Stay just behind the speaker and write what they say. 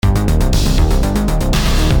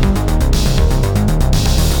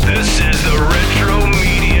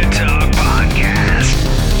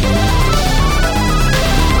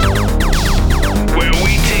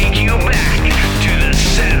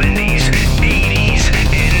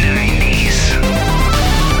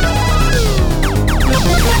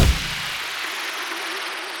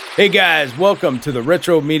Hey guys, welcome to the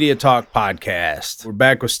Retro Media Talk podcast. We're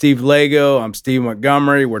back with Steve Lego. I'm Steve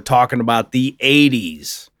Montgomery. We're talking about the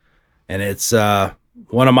 80s, and it's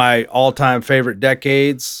one of my all-time favorite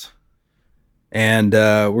decades. And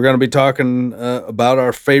we're going to be talking about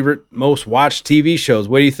our favorite, most watched TV shows.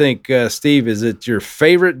 What do you think, Steve? Is it your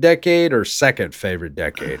favorite decade or second favorite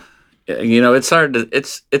decade? You know, it's hard to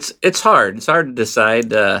it's hard. It's hard to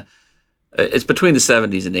decide. It's between the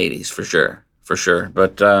 70s and 80s for sure.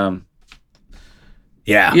 But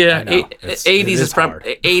yeah, 80s is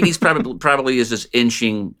probably 80s probably is just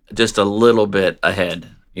inching just a little bit ahead.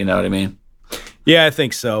 You know what I mean? Yeah, I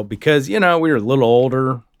think so, because we were a little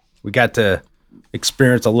older. We got to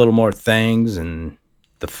experience a little more things, and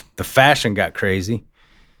the fashion got crazy.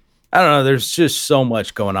 I don't know. There's just so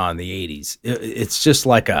much going on in the 80s. It's just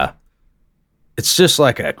like a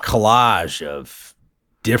collage of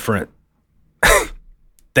different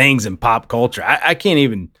things in pop culture. I can't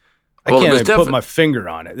even put my finger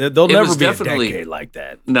on it. There'll never be a decade like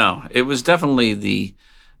that. No, it was definitely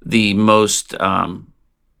the most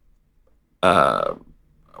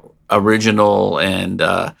original and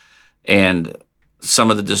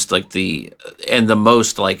some of the just like the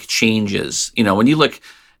most like changes. You know, when you look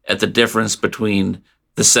at the difference between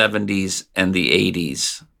the 70s and the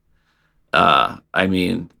 80s, I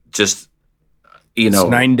mean, just it's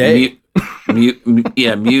night and day.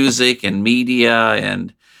 Music and media,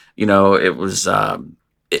 and it was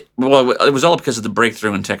it was all because of the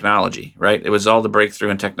breakthrough in technology, right? It was all the breakthrough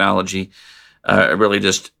in technology. It really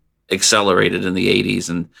just accelerated in the 80s,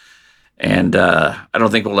 and I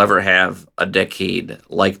don't think we'll ever have a decade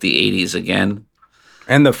like the 80s again.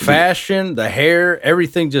 And the fashion, the hair,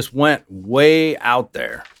 everything just went way out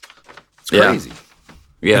there. It's crazy.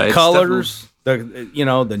 Yeah, the colors,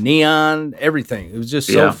 the neon, everything. It was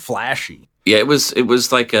just so flashy. Yeah, it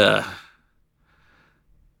was like a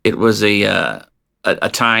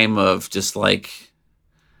time of just like,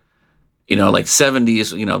 like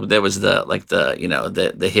 70s, there was the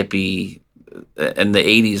hippie, and the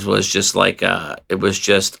 80s was just like, it was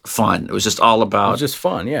just fun. It was just all about, it was just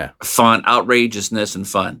fun. Yeah. Fun, outrageousness and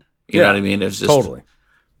fun. You know what I mean? It was just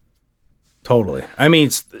totally. I mean,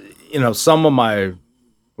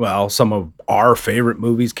 some of our favorite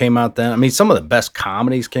movies came out then. I mean, some of the best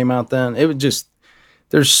comedies came out then. It was just,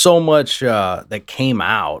 there's so much that came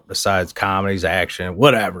out besides comedies, action,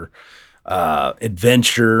 whatever,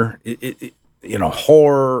 adventure,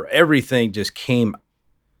 horror, everything just came.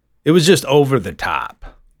 It was just over the top.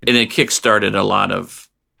 And it kickstarted a lot of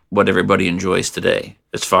what everybody enjoys today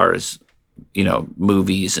as far as,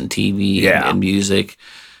 movies and TV and music.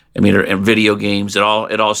 I mean, and video games. It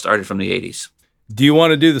all started from the 80s. Do you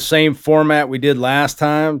want to do the same format we did last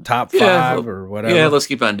time? Top five or whatever? Yeah, let's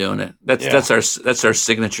keep on doing it. That's our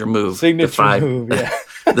signature move. Signature move, yeah.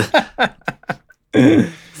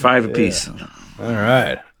 5 apiece. All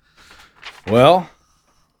right. Well,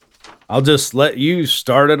 I'll just let you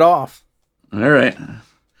start it off. All right.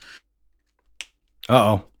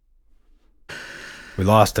 Uh-oh. We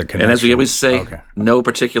lost the connection. And as we always say, no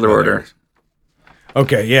particular order.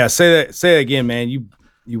 Okay, yeah. Say that again, man.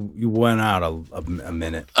 You went out a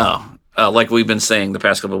minute. Oh, like we've been saying the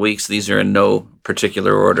past couple of weeks, these are in no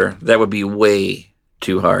particular order. That would be way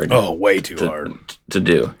too hard. Oh, way too hard to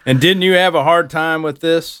do. And didn't you have a hard time with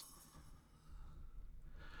this?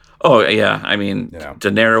 Oh, yeah. I mean,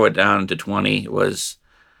 to narrow it down to 20 was,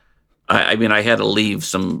 I had to leave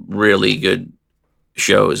some really good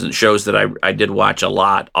shows and shows that I did watch a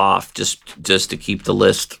lot off just to keep the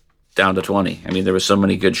list down to 20. I mean, there were so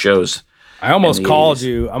many good shows. I almost called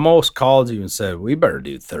you and said we better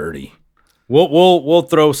do 30. We'll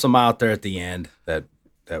throw some out there at the end that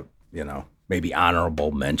maybe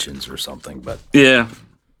honorable mentions or something. But yeah.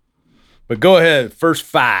 But go ahead, first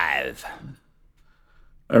 5.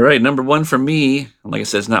 All right, number 1 for me. Like I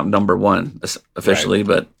said, it's not number 1 officially,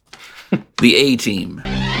 but the A-Team.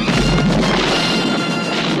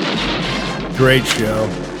 Great show.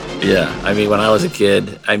 Yeah, I mean, when I was a kid,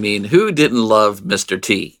 who didn't love Mr.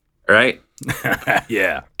 T, right?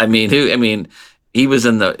 Yeah. He was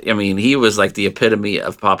he was like the epitome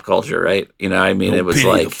of pop culture, right? It was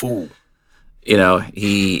like, fool.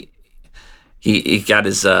 He got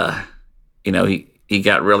his, he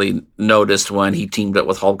got really noticed when he teamed up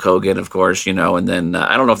with Hulk Hogan, of course, and then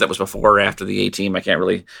I don't know if that was before or after the A-Team. I can't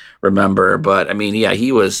really remember, but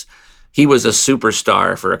he was a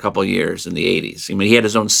superstar for a couple years in the 80s. he had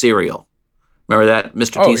his own cereal. Remember that,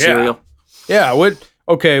 Mr. T cereal? Yeah.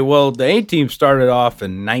 Okay, well, the A-Team started off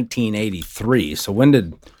in 1983. So when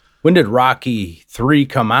did Rocky 3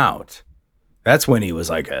 come out? That's when he was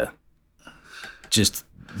like just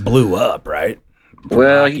blew up, right?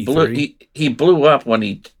 Well, Rocky III? he blew up when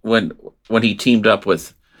he teamed up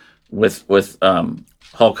with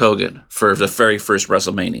Hulk Hogan for the very first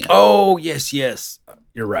WrestleMania. Oh, yes.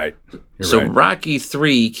 You're right. So Rocky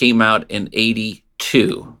 3 came out in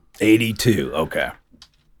 82. 82. Okay.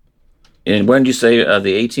 And when did you say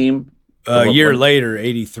the A Team? A year later,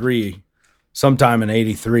 83. Sometime in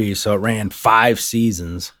 83. So it ran 5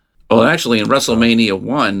 seasons. Well, actually, in WrestleMania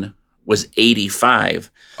 1 was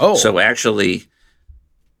 85. Oh. So actually,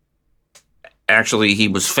 he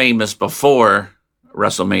was famous before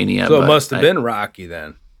WrestleMania. So it must have been Rocky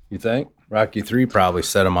then. You think? Rocky 3 probably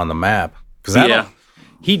set him on the map. Because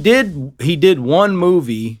he did one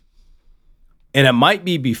movie, and it might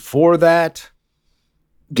be before that.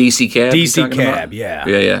 DC Cab. DC Cab, yeah.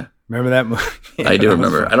 Yeah. Remember that movie? I do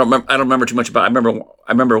remember. I don't remember too much about it.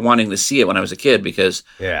 I remember wanting to see it when I was a kid because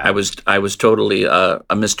I was totally a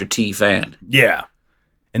Mr. T fan. Yeah.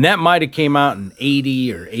 And that might have came out in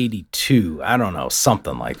 80 or 82. I don't know,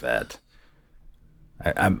 something like that.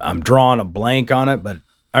 I'm drawing a blank on it, but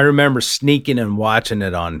I remember sneaking and watching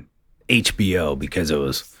it on HBO because it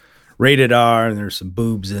was rated R and there's some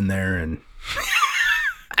boobs in there, and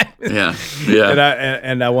yeah.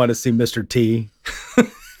 And I want to see Mr. T.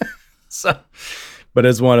 So, but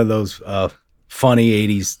it's one of those funny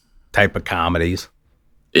 80s type of comedies.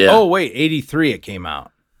 Yeah. Oh wait, 83 it came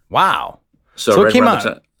out. Wow. So it came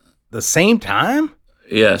out the same time?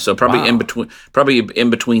 Yeah, so probably in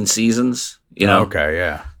between seasons, you know. Okay,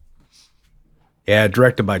 yeah. Yeah,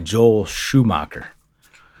 directed by Joel Schumacher.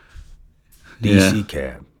 DC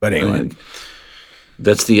Cab. But anyway,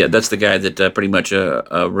 that's the guy that pretty much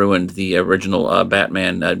ruined the original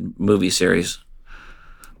Batman movie series.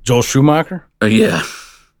 Joel Schumacher? Yeah.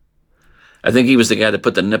 I think he was the guy that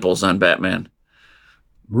put the nipples on Batman.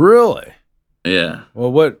 Really? Yeah.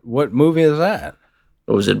 Well, what movie is that?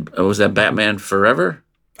 Was that Batman Forever?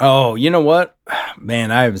 Oh, you know what? Man,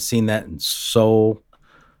 I haven't seen that in so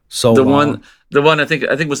long. The one I think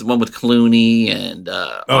was the one with Clooney and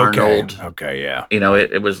Arnold. Okay, yeah. You know,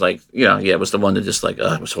 it was like, it was the one that just like,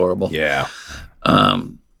 it was horrible. Yeah.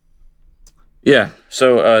 Yeah.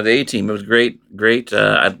 So the A Team, it was great.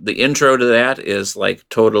 The intro to that is like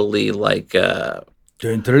totally like, dun,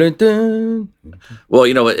 dun, dun, dun. Well,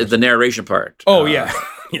 the narration part. Oh yeah.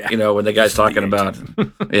 Yeah. When the guy's talking about,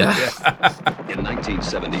 yeah. In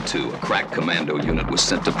 1972, a crack commando unit was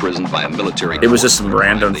sent to prison by a military. It was just some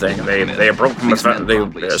random thing. They escaped from the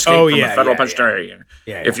federal penitentiary.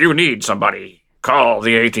 Yeah. If you need somebody, call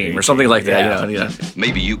the A Team or something like that. Yeah.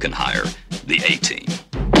 Maybe you can hire the A Team.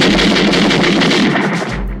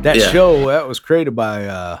 That show that was created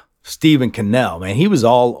by Stephen Cannell. Man, he was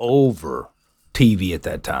all over TV at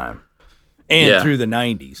that time and through the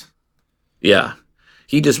 90s. Yeah.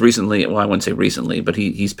 He just recently, well, I wouldn't say recently, but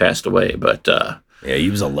he's passed away. But yeah, he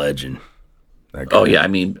was a legend. Oh yeah, I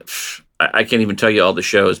mean, I can't even tell you all the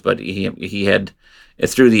shows, but he had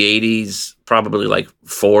through the 80s probably like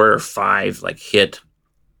 4 or 5 like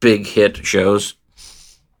big hit shows.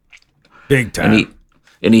 Big time.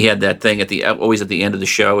 And he had that thing always at the end of the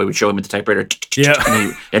show. It would show him at the typewriter.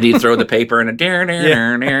 Yeah. And he'd throw the paper in a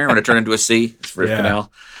when it turned into a C for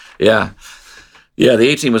Canal. Yeah. Yeah, the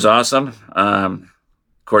A Team was awesome. Of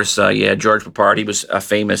course, George Peppard, he was a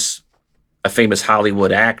famous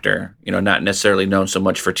Hollywood actor, not necessarily known so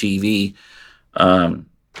much for TV.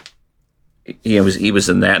 He was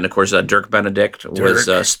in that. And of course, Dirk Benedict was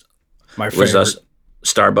my favorite. Was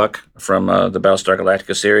Starbuck from the Battlestar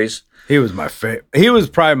Galactica series. He was my favorite. He was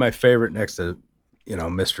probably my favorite next to,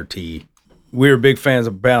 Mr. T. We were big fans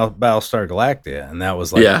of Battlestar Galactica, and that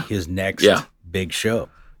was like his next big show.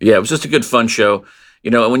 Yeah, it was just a good, fun show.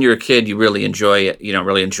 When you're a kid, you really enjoy it.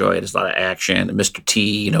 There's a lot of action and Mr.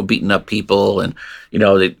 T, beating up people and,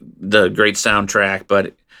 the great soundtrack.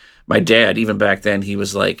 But my dad, even back then, he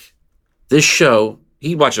was like, this show,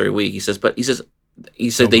 he'd watch every week. He said,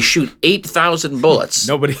 they shoot 8,000 bullets.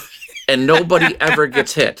 Nobody ever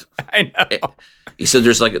gets hit. I know. He said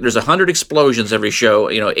there's 100 explosions every show,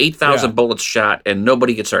 8,000 bullets shot and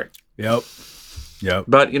nobody gets hurt. Yep.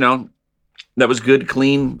 But, that was good,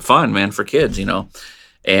 clean fun, man, for kids, And,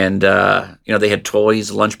 they had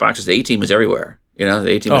toys, lunchboxes. The A Team was everywhere. The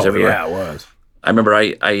A Team was everywhere. Yeah, it was. I remember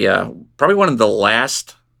I probably one of the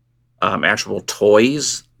last actual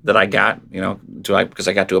toys that I got, because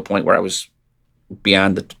I got to a point where I was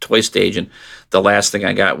beyond the toy stage. And the last thing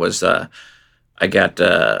I got was it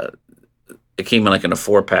came in like in a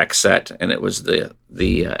 4-pack set, and it was the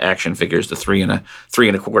action figures, the 3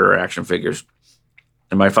 3¼ action figures.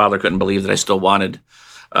 And my father couldn't believe that I still wanted,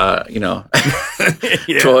 toys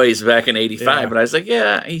back in '85. Yeah. But I was like,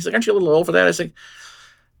 yeah. He's like, aren't you a little old for that? I was like,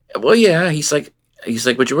 well, yeah. He's like, he's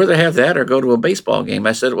like, would you rather have that or go to a baseball game?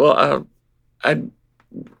 I said, well, I'd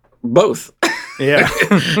both. Yeah.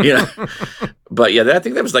 You know, but yeah, I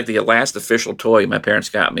think that was like the last official toy my parents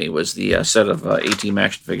got me was the set of A-Team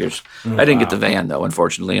action figures. I didn't get the van though,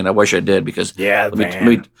 unfortunately, and I wish I did because Yeah,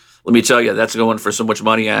 let me tell you, that's going for so much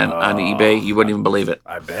money on eBay, you wouldn't even believe it.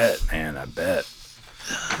 I bet, man. I bet.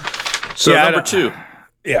 So Yeah, number 2.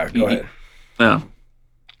 Yeah, go ahead. No.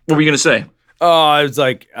 What were you going to say? Oh, I was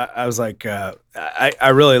like, I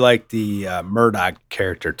really like the Murdoch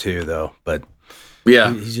character too, though. But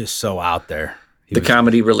Yeah, he's just so out there. the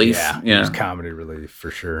comedy relief. Yeah, he was comedy relief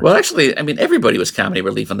for sure. Well, actually, I mean, everybody was comedy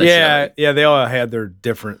relief on that show. Yeah, they all had their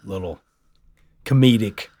different little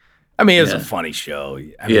comedic. I mean, it was a funny show.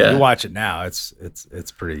 I mean, you watch it now, it's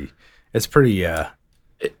pretty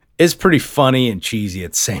funny and cheesy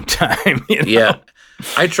at the same time. You know? Yeah,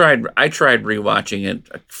 I tried rewatching it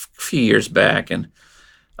a few years back, and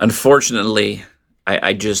unfortunately,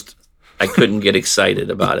 I couldn't get excited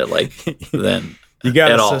about it like then. You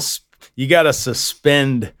gotta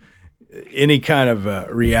suspend any kind of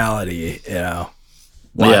reality,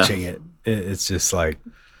 watching it. It's just like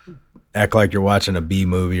act like you're watching a B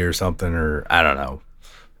movie or something, or I don't know.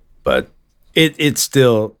 But it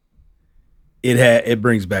still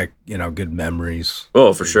brings back good memories.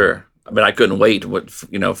 Oh, for sure. I mean, I couldn't wait.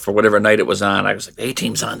 For whatever night it was on, I was like, the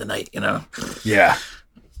A-Team's on tonight. Yeah.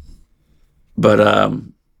 But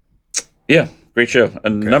yeah, great show.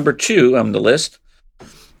 And number 2 on the list,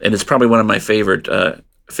 and it's probably one of my favorite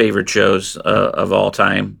shows of all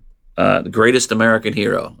time, The Greatest American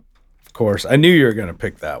Hero. Of course, I knew you were going to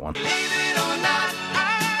pick that one.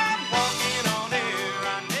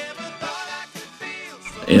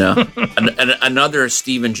 Another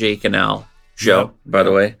Stephen J. Cannell show, by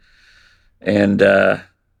the way, and the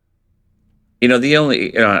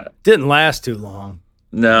only didn't last too long.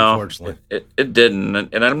 No, unfortunately, it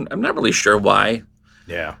didn't, and I'm not really sure why.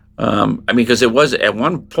 Yeah. I mean, because it was at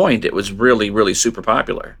one point it was really, really super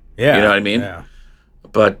popular. Yeah. You know what I mean? Yeah.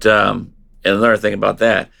 But and another thing about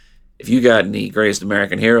that, if you got any Greatest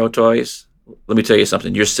American Hero toys, let me tell you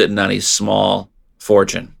something. You're sitting on a small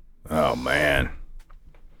fortune. Oh man.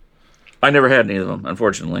 I never had any of them,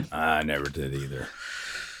 unfortunately. I never did either.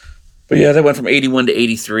 But yeah, that went from 81 to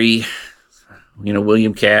 83.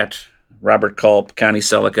 William Catt, Robert Culp, Connie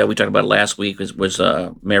Selica. We talked about it last week. Was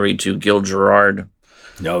married to Gil Gerard.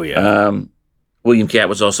 Oh yeah. William Catt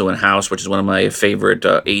was also in House, which is one of my favorite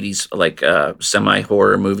 80s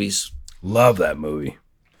semi-horror movies. Love that movie.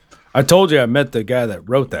 I told you I met the guy that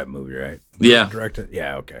wrote that movie, right? Yeah. Directed.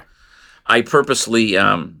 Yeah. Okay. I purposely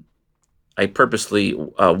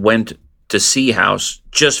went to see House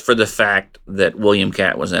just for the fact that William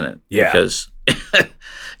Catt was in it. Yeah. Because, and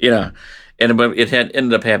it had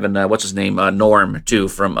ended up having, what's his name? Norm, too,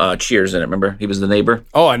 from Cheers in it. Remember? He was the neighbor.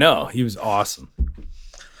 Oh, I know. He was awesome.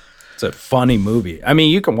 It's a funny movie. I mean,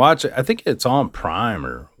 you can watch it. I think it's on Prime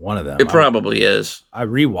or one of them. It probably is. I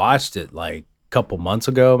rewatched it like a couple months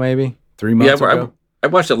ago, maybe 3 months ago. I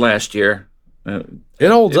watched it last year. It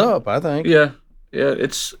holds up, I think. Yeah. Yeah,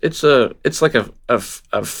 it's like a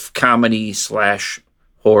comedy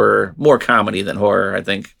 / horror, more comedy than horror, I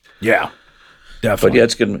think. Yeah, definitely. But yeah,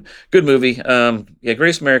 it's good movie.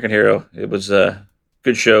 Greatest American Hero. It was a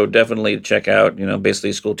good show, definitely to check out. Basically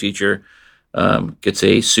a school teacher gets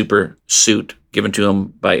a super suit given to him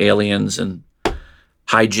by aliens, and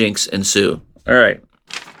hijinks ensue. All right,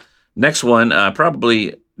 next one.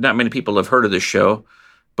 Probably not many people have heard of this show,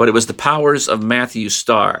 but it was The Powers of Matthew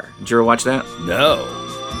Starr. Did you ever watch that? No.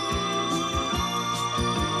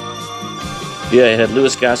 Yeah, it had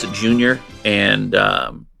Louis Gossett Jr. and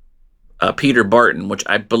Peter Barton, which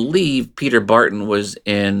I believe Peter Barton was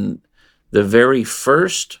in the very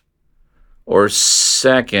first or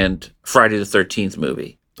second Friday the 13th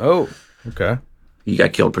movie. Oh, okay. He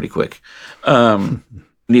got killed pretty quick.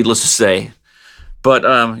 Needless to say. But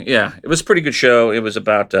it was a pretty good show. It was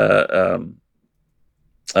about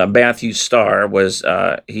Matthew Starr was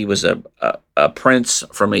he was a prince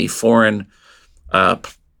from a foreign, not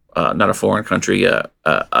a foreign country,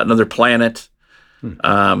 another planet.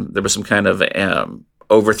 There was some kind of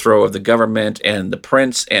overthrow of the government, and the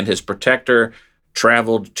prince and his protector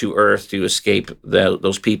traveled to Earth to escape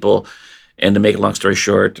those people. And to make a long story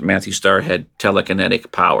short, Matthew Starr had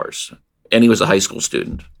telekinetic powers, and he was a high school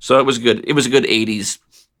student. So it was good. It was a good 80s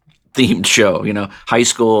themed show, high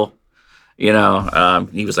school. He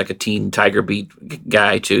was like a teen Tiger Beat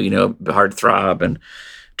guy too, heartthrob, and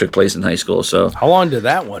took place in high school. So how long did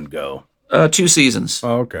that one go? 2 seasons.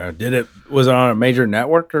 Oh, okay. Was it on a major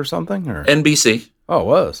network or something? Or NBC. Oh, it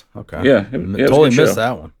was. Okay. Yeah. Totally missed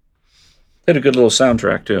that one. Had a good little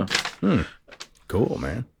soundtrack too. Cool,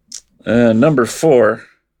 man. Number 4,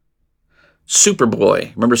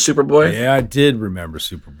 Superboy. Remember Superboy? Yeah, I did remember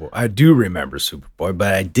Superboy. I do remember Superboy,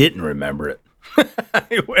 but I didn't remember it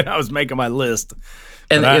when I was making my list.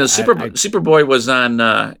 And Superboy was on.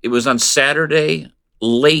 It was on Saturday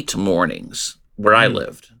late mornings where I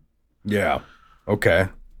lived. Yeah. Okay.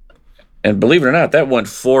 And believe it or not, that went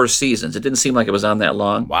 4 seasons. It didn't seem like it was on that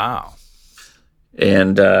long. Wow.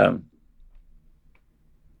 And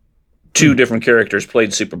 2 different characters played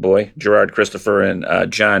Superboy: Gerard Christopher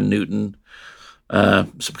and John Newton.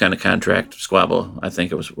 Some kind of contract squabble, I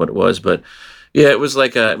think it was what it was. But yeah, it was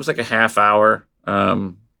like a half hour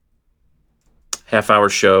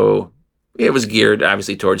show. It was geared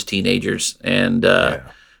obviously towards teenagers, and I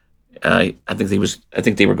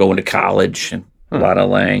think they were going to college, and Lotta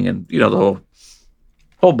Lang, and the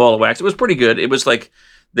whole ball of wax. It was pretty good. It was like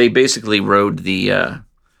they basically rode the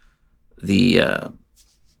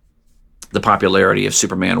popularity of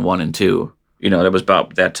Superman 1 and 2. That was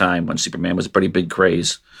about that time when Superman was a pretty big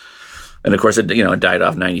craze. And of course, it died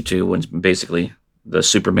off 92 when basically the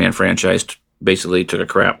Superman franchise basically took a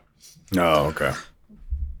crap. Oh, okay.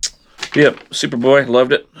 Yep, Superboy,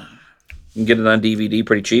 loved it. You can get it on DVD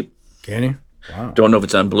pretty cheap. Can you? Wow. Don't know if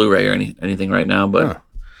it's on Blu-ray or anything right now, but. Huh.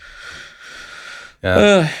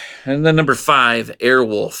 Yeah. And then number 5,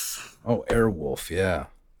 Airwolf. Oh, Airwolf, yeah,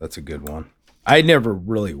 that's a good one. I never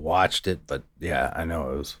really watched it, but yeah, I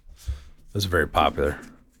know it was very popular.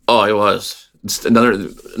 Oh, it was. It's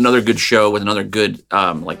another good show with another good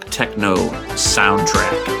like techno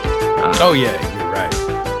soundtrack. Oh yeah, you're right.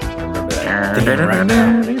 I remember that. Right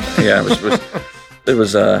now. Yeah, it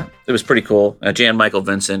was pretty cool. Jan Michael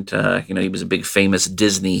Vincent, he was a big famous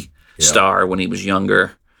Disney star when he was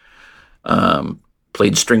younger.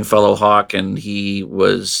 Played Stringfellow Hawk, and he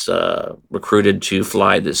was recruited to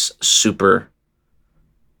fly this super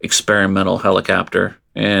experimental helicopter.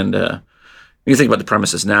 And you think about the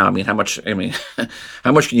premises now. How much can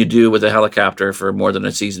you do with a helicopter for more than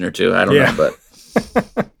a season or 2? I don't know, but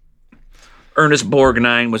Ernest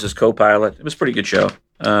Borgnine was his co-pilot. It was a pretty good show.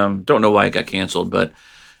 Don't know why it got canceled, but it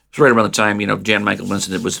was right around the time, Jan Michael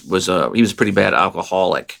Vincent was he was a pretty bad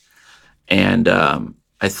alcoholic. And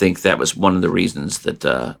I think that was one of the reasons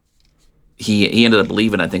that he ended up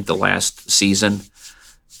leaving, I think, the last season.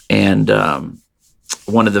 And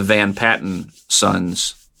one of the Van Patten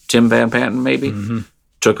sons, Tim Van Patten, maybe,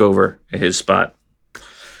 took over his spot.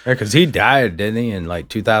 Yeah, because he died, didn't he, in like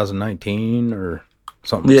 2019 or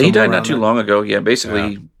something? Yeah, he died not too long ago. Yeah,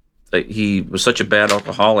 basically, he was such a bad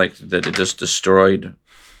alcoholic that it just destroyed him.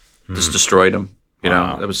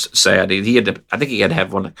 Wow. That was sad. I think he had to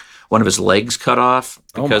have one of his legs cut off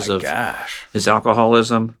because of his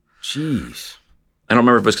alcoholism. Jeez. I don't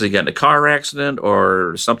remember if it was because he got in a car accident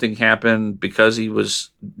or something happened because he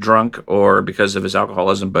was drunk or because of his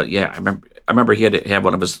alcoholism. But yeah, I remember he had to have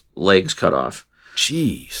one of his legs cut off.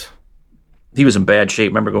 Jeez. He was in bad shape.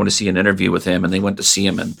 I remember going to see an interview with him, and they went to see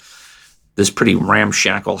him in this pretty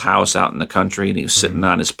ramshackle house out in the country, and he was sitting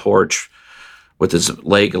on his porch with his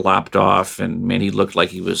leg lopped off, and man, he looked like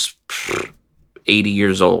he was 80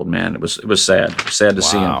 years old. Man, it was sad to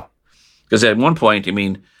see him. Because at one point, he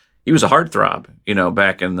was a heartthrob,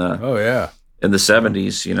 back in the in the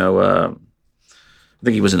 70s. I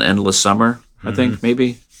think he was in Endless Summer. I think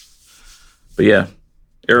maybe, but yeah,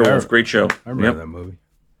 Airwolf, great show. I remember that movie.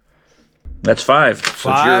 That's 5.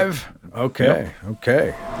 5. Okay.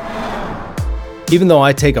 Even though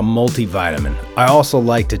I take a multivitamin, I also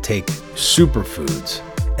like to take superfoods.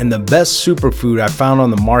 And the best superfood I found on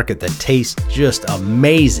the market that tastes just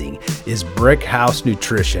amazing is Brick House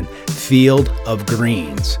Nutrition Field of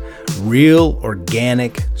Greens. Real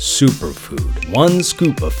organic superfood. 1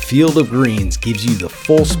 scoop of Field of Greens gives you the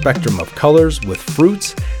full spectrum of colors with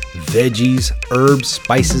fruits, veggies, herbs,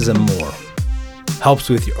 spices, and more. Helps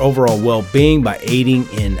with your overall well-being by aiding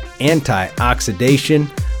in antioxidation,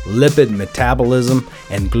 lipid metabolism,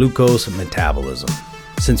 and glucose metabolism.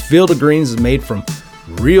 Since Field of Greens is made from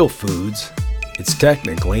real foods, it's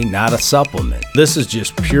technically not a supplement. This is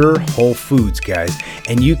just pure whole foods, guys,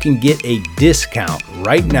 and you can get a discount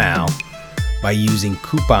right now by using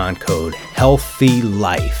coupon code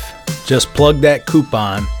HEALTHYLIFE. Just plug that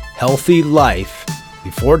coupon HEALTHYLIFE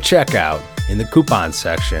before checkout in the coupon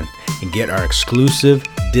section and get our exclusive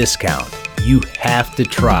discount. You have to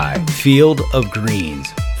try Field of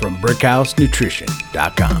Greens from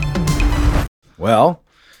BrickHouseNutrition.com. Well,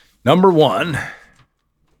 number 1,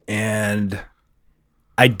 and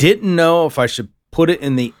I didn't know if I should put it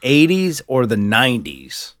in the 80s or the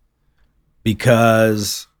 90s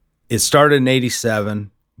because it started in 87,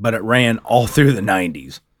 but it ran all through the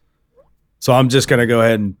 90s. So I'm just going to go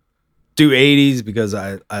ahead and do 80s because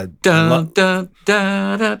I Dun, dun,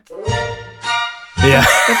 dun, dun. yeah.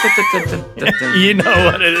 You know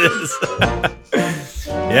what it is.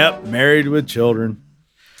 Yep, Married with Children.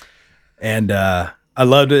 And I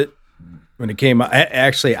loved it when it came out.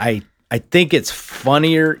 I think it's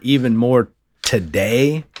funnier even more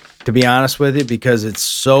today, to be honest with you, because it's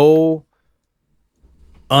so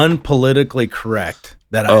unpolitically correct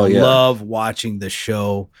that I love watching the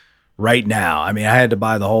show right now. I mean, I had to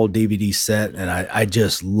buy the whole DVD set, and I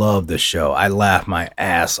just love the show. I laugh my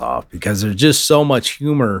ass off because there's just so much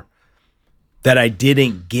humor that I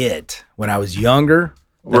didn't get when I was younger.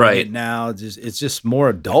 Right. I get now, it's just more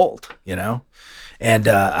adult, you know? And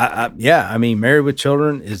I mean, Married with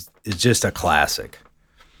Children is just a classic.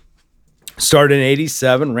 Started in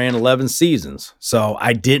 87, ran 11 seasons. So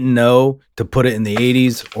I didn't know to put it in the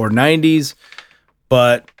 80s or 90s.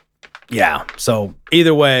 But yeah, so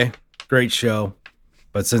either way, great show.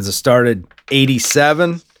 But since it started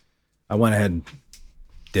 87, I went ahead and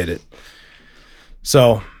did it.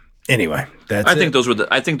 So anyway, I think those were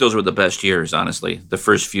the best years, honestly. The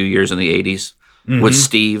first few years in the 80s with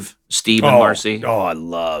Steve and Marcy. Oh, I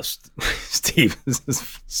love Steve. This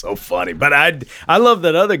is so funny. But I love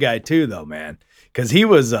that other guy too, though, man, because he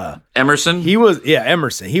was Emerson.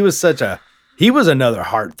 Emerson. He was another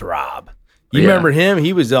heartthrob. You remember him?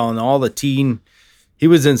 He was on all the teen. He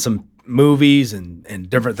was in some movies and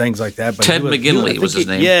different things like that. But Ted McGinley was his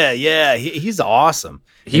name. Yeah. He's awesome.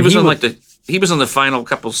 He was on the final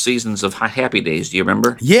couple seasons of Happy Days. Do you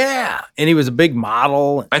remember? Yeah, and he was a big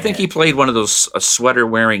model. I think he played one of those sweater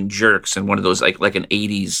wearing jerks in one of those like an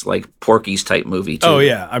 80s like Porky's type movie too. Oh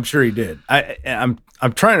yeah, I'm sure he did. I'm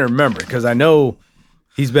trying to remember because I know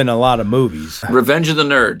he's been in a lot of movies. Revenge of the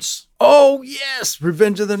Nerds. Oh yes,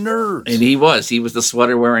 Revenge of the Nerds. And he was the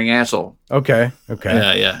sweater wearing asshole. Okay.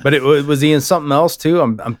 Yeah. But was he in something else too?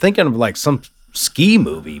 I'm thinking of like some ski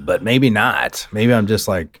movie, but maybe not. Maybe I'm just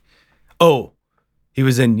like. Oh, he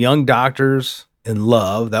was in Young Doctors in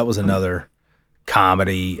Love. That was another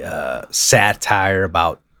comedy satire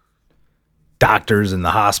about doctors in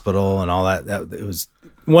the hospital and all that. It was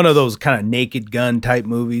one of those kind of Naked Gun type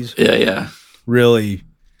movies. Yeah. Really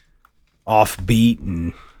offbeat,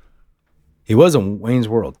 and he was in Wayne's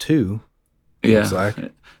World too. Yeah, like.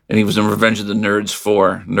 And he was in Revenge of the Nerds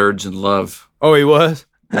 4, Nerds in Love. Oh, he was.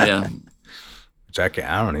 Yeah, which I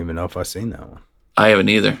don't even know if I've seen that one. I haven't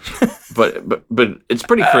either, but it's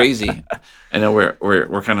pretty crazy. I know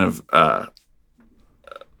we're kind of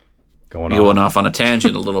going off on a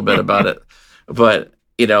tangent a little bit about it, but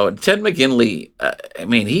you know, Ted McGinley. I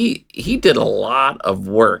mean, he did a lot of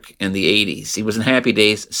work in the 80s. He was in Happy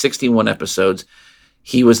Days, 61 episodes.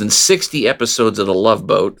 He was in 60 episodes of The Love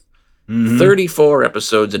Boat, 34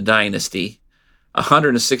 episodes of Dynasty,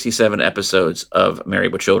 167 episodes of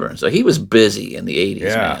Married with Children. So he was busy in the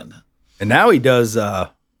 80s, man. And now he does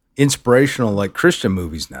inspirational, like Christian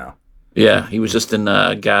movies now. Yeah, he was just in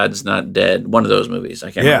God's Not Dead, one of those movies.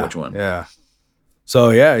 I can't remember which one. Yeah.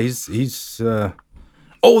 So yeah, he's The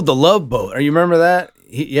Love Boat. You remember that?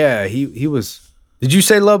 He was. Did you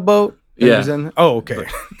say Love Boat? Yeah. He was in? Oh, okay.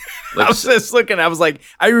 I was just looking. I was like,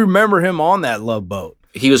 I remember him on that Love Boat.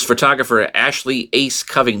 He was photographer Ashley Ace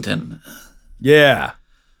Covington. Yeah.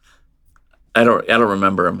 I don't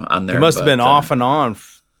remember him on there. He must have been off and on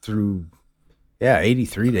through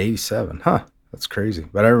 83 to 87. Huh. That's crazy.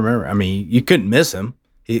 But I remember, I mean, you couldn't miss him.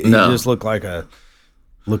 He just looked like a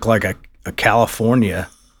California,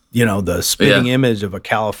 you know, the spitting image of a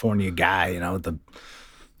California guy, you know, with the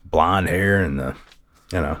blonde hair and the,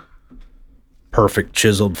 you know, perfect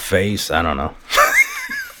chiseled face. I don't know.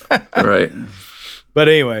 Right. But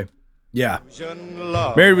anyway, yeah.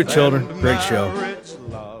 Married with Children, great show.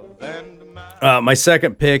 My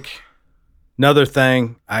second pick, another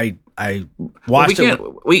thing I watched.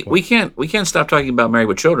 We can't stop talking about Married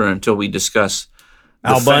with Children until we discuss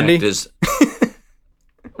Al Bundy.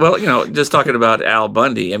 Well, you know, just talking about Al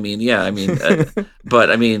Bundy. I mean, but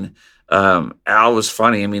I mean, Al was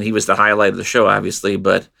funny. I mean, he was the highlight of the show, obviously.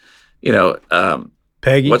 But you know,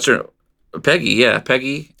 Peggy. What's her? Peggy. Yeah,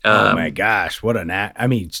 Peggy. Oh my gosh, what an act! I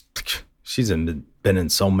mean, she's been in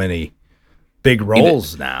so many big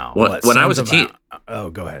roles now. When I was a teen. Oh,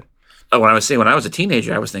 go ahead. When I was a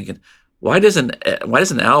teenager, I was thinking, why doesn't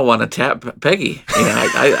Al want to tap Peggy? You know,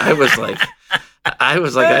 I was like, I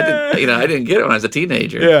didn't get it when I was a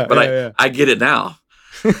teenager. Yeah, but I get it now.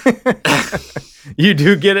 You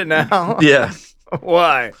do get it now? Yeah.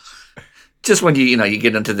 Why? Just when you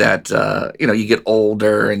get into that, you get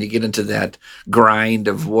older and you get into that grind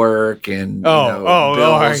of work and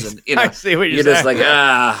bills and I see what you're saying. Just like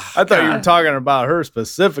I thought you were talking about her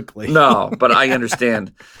specifically. No, but I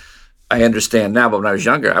understand. I understand now, but when I was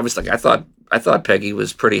younger, I was like, I thought Peggy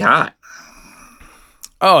was pretty hot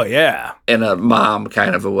Oh yeah, in a mom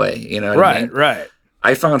kind of a way. You know what I mean? right.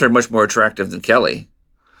 I found her much more attractive than Kelly.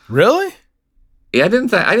 Really? Yeah, I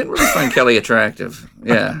didn't really find Kelly attractive.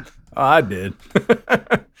 Yeah. Oh, I did.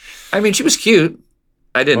 I mean, she was cute.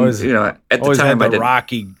 I didn't, Always- you know, at the Always time had I the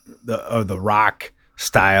didn't. the rock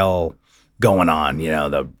style going on. You know,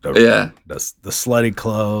 the slutty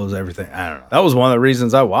clothes, everything. I don't know. That was one of the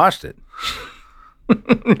reasons I watched it.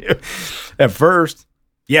 At first,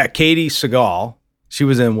 yeah, Katie Seagal. She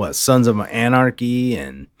was in what, Sons of Anarchy,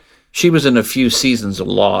 and She was in a few seasons of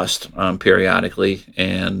Lost periodically,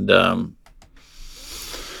 and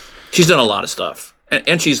she's done a lot of stuff.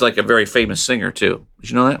 And she's like a very famous singer too. Did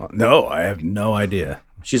you know that? no, I have no idea.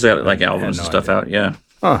 She's got like albums no and stuff out. Yeah.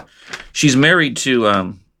 Huh? She's married to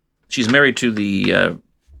the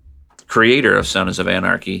creator of Sons of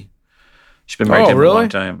Anarchy. She's been married to him for a really? long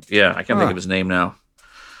time. Yeah, I can't think of his name now.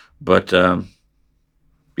 But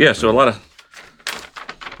yeah, so a lot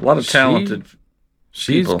of talented.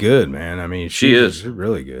 She's people. good, man. I mean, She is. she's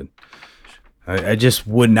really good. I just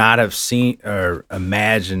would not have seen or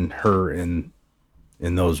imagined her in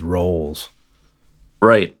those roles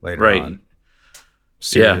Right. later right. on.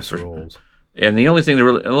 Serious for- roles. And the only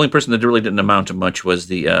person that really didn't amount to much was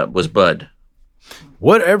was Bud.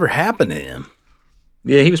 Whatever happened to him?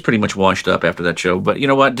 Yeah, he was pretty much washed up after that show. But you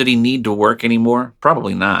know what? Did he need to work anymore?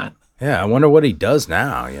 Probably not. Yeah, I wonder what he does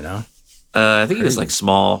now. You know, I think he does like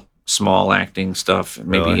small acting stuff,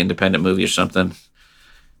 maybe Really? independent movie or something.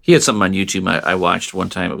 He had something on YouTube I watched one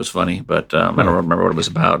time. It was funny, but I don't remember what it was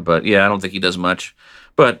about. But yeah, I don't think he does much.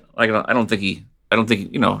 But I don't think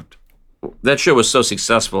you know, that show was so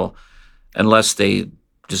successful. Unless they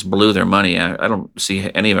just blew their money, I don't see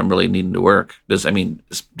any of them really needing to work. Do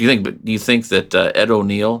you think that Ed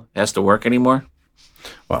O'Neill has to work anymore?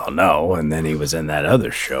 well, no. And then he was in that other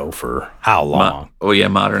show for how long? Oh yeah,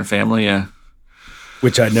 Modern Family. Yeah,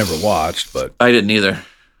 Which I never watched, but I didn't either.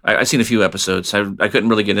 I seen a few episodes. I couldn't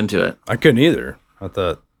really get into it. I couldn't either. I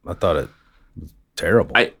thought it was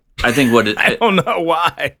terrible. I think what it, I don't know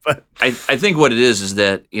why, but I think what it is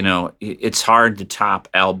that, you know, it's hard to top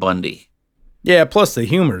Al Bundy. yeah. Plus, the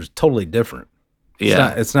humor is totally different.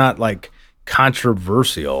 Yeah. It's not like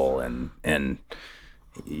controversial, and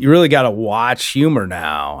you really got to watch humor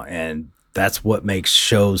now, and that's what makes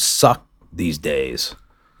shows suck these days.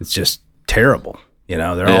 It's just terrible. You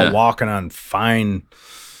know, they're Yeah. all walking on a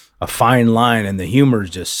fine line, and the humor is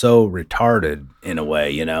just so retarded in a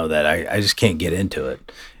way, you know, that I just can't get into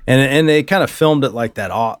it. And they kind of filmed it like that,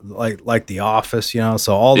 like The Office, you know.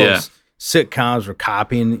 So all those sitcoms were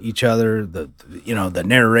copying each other, the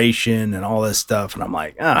narration and all this stuff, and I'm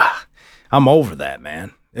like, I'm over that,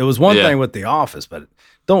 man. It was one thing with The Office, but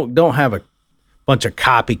don't have a bunch of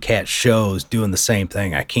copycat shows doing the same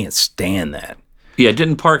thing. I can't stand that. Yeah,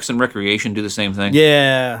 didn't Parks and Recreation do the same thing?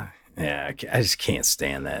 Yeah, I just can't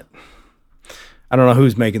stand that. I don't know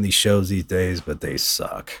who's making these shows these days, but they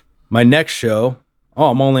suck. My next show,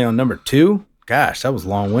 I'm only on number 2. Gosh, that was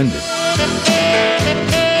long-winded.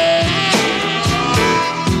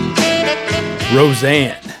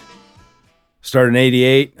 Roseanne. Started in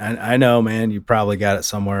 88. I know, man, you probably got it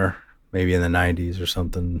somewhere, maybe in the 90s or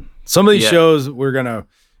something. Some of these shows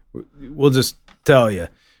we'll just tell you.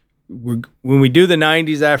 When we do the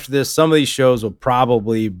 90s after this, some of these shows will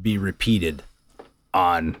probably be repeated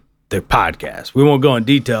on the podcast. We won't go in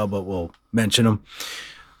detail, but we'll mention them.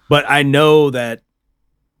 But I know that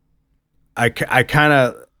I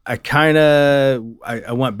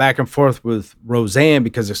went back and forth with Roseanne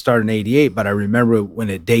because it started in 88, but I remember when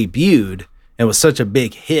it debuted, it was such a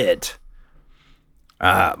big hit.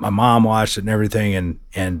 My mom watched it and everything,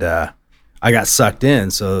 and I got sucked in.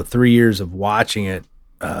 So 3 years of watching it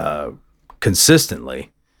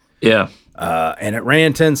consistently. Yeah. And it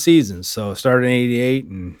ran 10 seasons. So it started in 88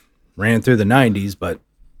 and ran through the 90s, but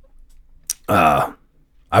I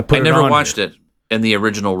never watched it in the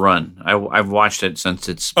original run. I've watched it since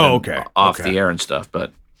it's been off the air and stuff,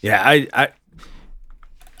 but yeah,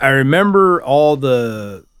 I remember all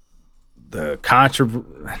the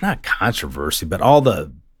not controversy, but all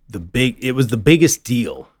the big, it was the biggest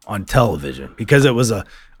deal on television because it was a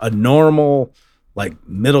normal, like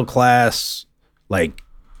middle class, like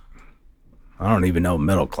I don't even know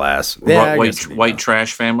middle class. Yeah, white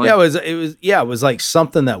trash family. Yeah, it was like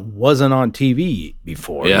something that wasn't on TV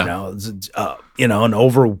before. Yeah. You know, it was, an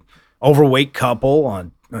overweight couple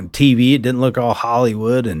on TV. It didn't look all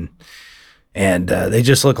Hollywood, and they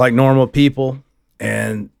just looked like normal people,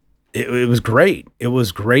 and it was great. It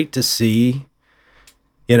was great to see.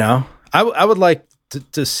 You know, I would like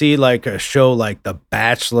to see like a show like The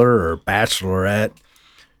Bachelor or Bachelorette,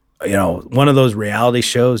 one of those reality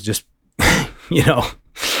shows, just,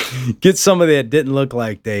 get somebody that didn't look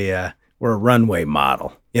like they were a runway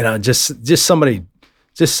model, just somebody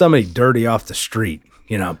dirty off the street,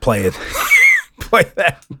 play it. Play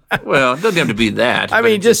that. Well, it doesn't have to be that. I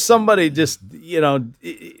mean, just somebody, not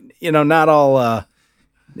all.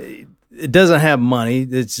 It doesn't have money.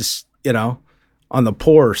 It's just on the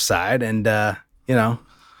poorer side, and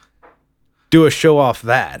do a show off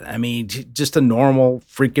that. I mean, just a normal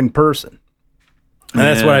freaking person, and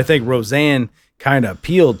that's what I think Roseanne kind of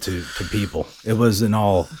appealed to people. It wasn't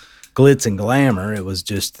all glitz and glamour. It was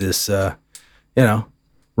just this, run of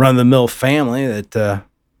the mill family that.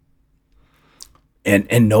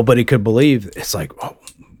 And nobody could believe. It's like, oh,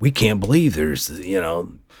 we can't believe there's,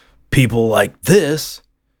 people like this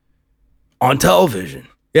on television.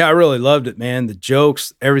 Yeah, I really loved it, man. The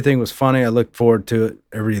jokes, everything was funny. I looked forward to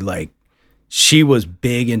it. She was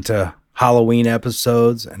big into Halloween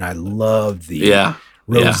episodes, and I loved the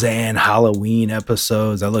Roseanne Halloween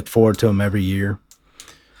episodes. I look forward to them every year.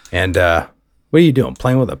 And what are you doing?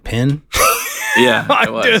 Playing with a pen? Yeah,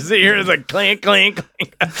 I'm just here as a clink, clink,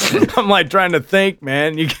 clink. I'm like trying to think,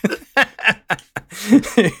 man. It's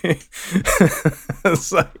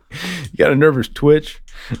like you got a nervous twitch.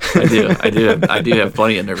 I do have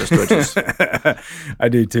plenty of nervous twitches. I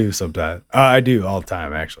do too sometimes. I do all the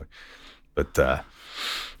time actually. But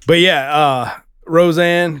yeah,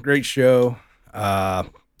 Roseanne, great show.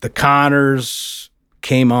 The Connors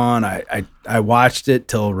came on. I watched it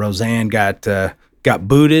till Roseanne got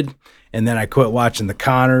booted. And then I quit watching the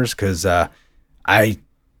Connors because I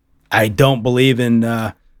don't believe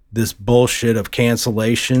in this bullshit of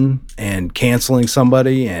cancellation and canceling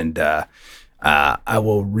somebody, and I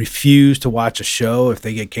will refuse to watch a show if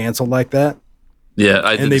they get canceled like that. Yeah,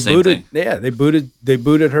 I did the same thing. Yeah, they booted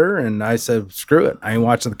her, and I said, screw it. I ain't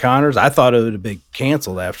watching the Connors. I thought it would have been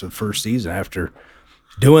canceled after the first season after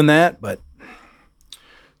doing that, but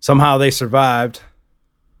somehow they survived.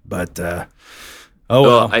 But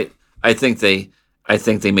well. I think they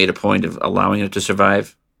made a point of allowing it to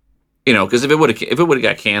survive, because if it would have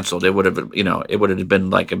got canceled, it would have been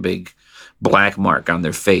like a big black mark on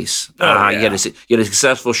their face. You had a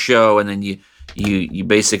successful show, and then you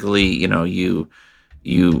basically you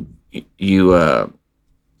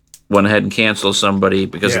went ahead and canceled somebody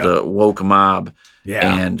because of the woke mob,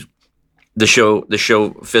 and the show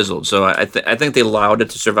fizzled. So I think they allowed it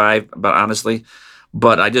to survive, but honestly,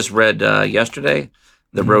 I just read yesterday.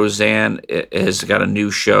 The Roseanne has got a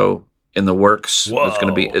new show in the works. Whoa. That's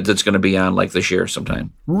going to be on like this year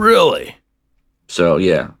sometime. Really? So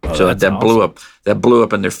yeah. So that awesome. blew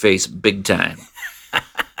up in their face big time.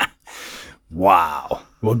 Wow.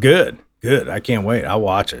 Well, good. I can't wait. I'll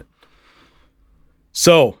watch it.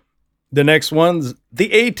 So the next one's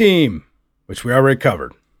the A-Team, which we already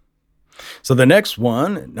covered. So the next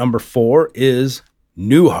one, number 4, is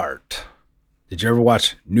Newhart. Did you ever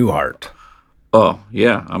watch Newhart? Oh,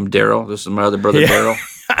 yeah. I'm Daryl. This is my other brother, Daryl.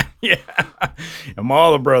 Yeah. And my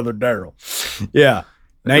other brother, Daryl. Yeah.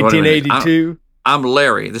 1982. I'm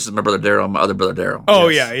Larry. This is my brother, Daryl. My other brother, Daryl. Oh,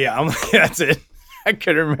 yes. Yeah. That's it. I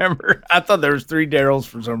couldn't remember. I thought there was 3 Daryls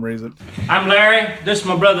for some reason. I'm Larry. This is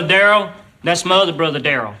my brother, Daryl. That's my other brother,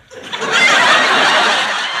 Daryl.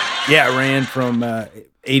 Yeah, it ran from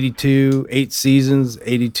 82, 8 seasons,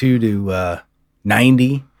 82 to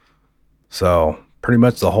 90. So pretty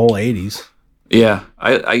much the whole 80s. Yeah,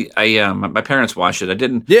 my parents watched it. I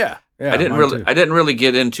didn't. Yeah, I didn't really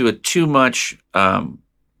get into it too much.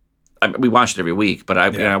 We watched it every week, but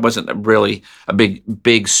I wasn't really a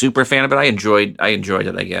big super fan of it. I enjoyed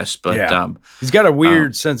it, I guess. But he's got a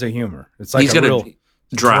weird sense of humor. It's like a real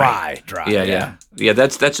dry. Yeah.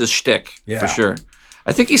 That's his shtick for sure.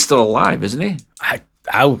 I think he's still alive, isn't he? I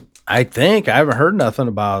think I haven't heard nothing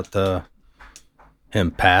about him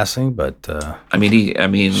passing, but I think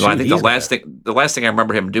the last thing I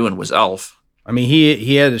remember him doing was Elf. I mean,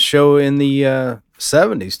 he had a show in the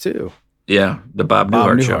 70s too. Yeah, the Bob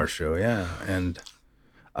Newhart show. Yeah, and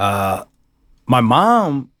my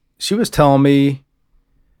mom, she was telling me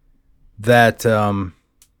that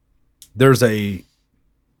there's a.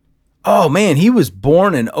 Oh man, he was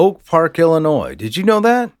born in Oak Park, Illinois. Did you know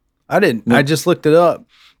that? I didn't. No. I just looked it up.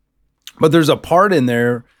 But there's a part in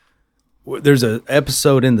there. There's an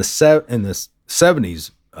episode in the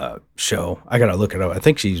 70s show. I gotta look it up. I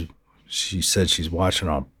think she said she's watching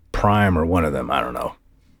on Prime or one of them. I don't know.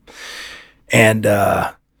 And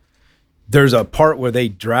there's a part where they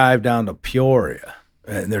drive down to Peoria,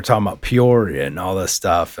 and they're talking about Peoria and all this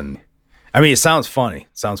stuff. And I mean, it sounds funny.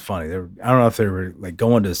 I don't know if they were like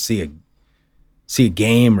going to see see a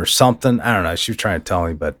game or something. I don't know. She was trying to tell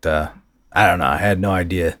me, but I don't know. I had no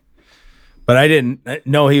idea. But I didn't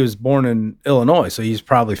know he was born in Illinois, so he's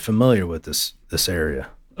probably familiar with this area.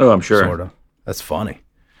 Oh, I'm sure. Sort of. That's funny.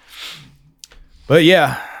 But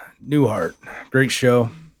yeah, Newhart, great show.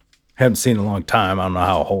 Haven't seen it in a long time. I don't know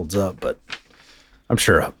how it holds up, but I'm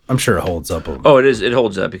sure it holds up. Oh, it is. It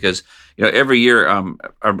holds up because every year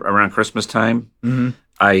around Christmas time,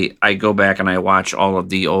 I go back and I watch all of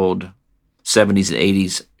the old 70s and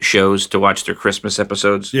 80s shows to watch their Christmas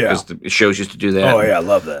episodes. Yeah, because the shows used to do that. Oh yeah, I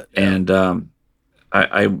love that. Yeah. And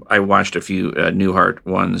I watched a few Newhart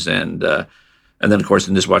ones, and then of course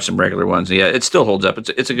just watched some regular ones. Yeah, it still holds up.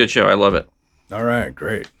 It's a good show. I love it. All right,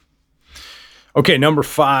 great. Okay, number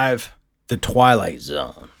 5, The Twilight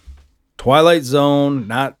Zone. Twilight Zone,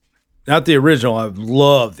 not the original. I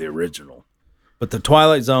love the original, but The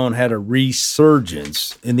Twilight Zone had a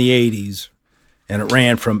resurgence in the 80s, and it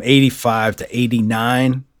ran from 85 to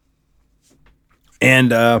 89.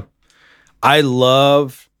 And I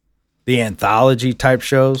love the anthology type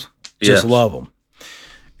shows. Just love them.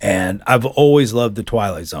 And I've always loved The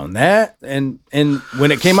Twilight Zone. That and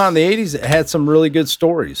when it came out in the 80s, it had some really good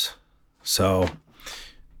stories. So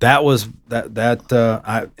that was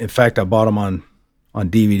that. In fact, I bought them on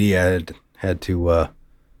DVD. I had to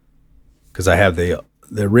because I have the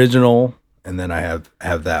original, and then I have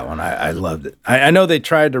that one. I loved it. I know they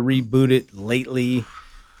tried to reboot it lately,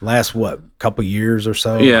 last couple years or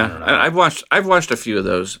so. Yeah, I've watched a few of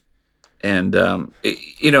those, and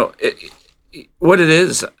what it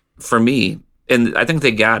is for me, and I think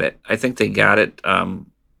they got it.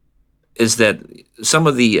 Is that some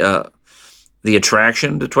of the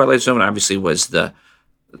attraction to Twilight Zone obviously was the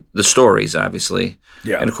stories, obviously,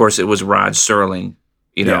 and of course it was Rod Serling,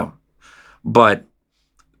 know, but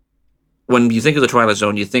when you think of the Twilight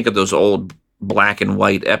Zone, you think of those old black and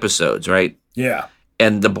white episodes, right? Yeah,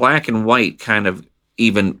 and the black and white kind of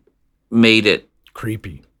even made it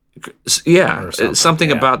creepy. Yeah,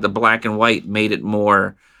 something about the black and white made it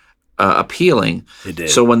more appealing. It did.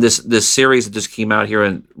 So when this series that just came out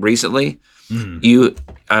here recently, you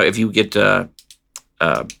if you get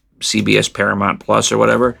CBS Paramount Plus or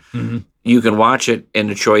whatever, you can watch it in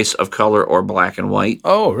the choice of color or black and white.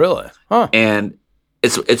 Oh, really? Huh? And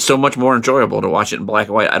it's so much more enjoyable to watch it in black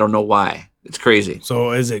and white. I don't know why. It's crazy.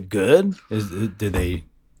 So is it good?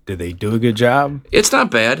 Did they do a good job? It's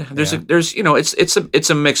not bad. There's it's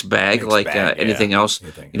a mixed bag anything else.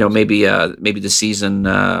 Maybe the season.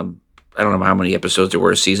 I don't know how many episodes there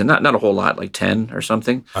were a season. Not a whole lot, like 10 or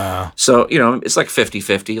something. So it's like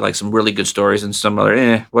 50-50, like some really good stories and some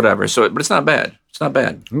other whatever. So, but it's not bad. It's not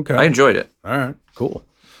bad. Okay, I enjoyed it. All right, cool.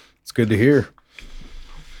 It's good to hear.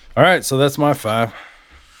 All right, so that's my 5.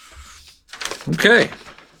 Okay.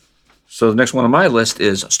 So the next one on my list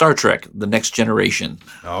is Star Trek: The Next Generation.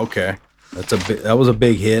 Okay, that was a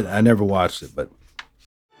big hit. I never watched it, but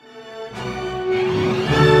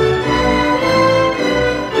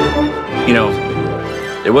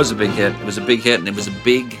it was a big hit. It was a big hit, and it was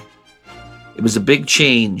a big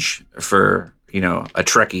change for a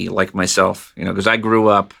Trekkie like myself. Because I grew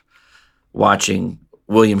up watching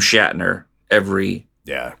William Shatner every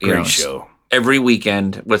show every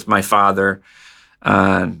weekend with my father.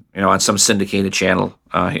 On some syndicated channel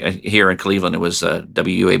here in Cleveland. It was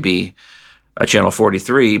WUAB, channel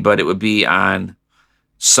 43, but it would be on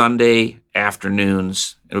Sunday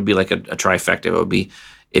afternoons. It would be like a trifecta.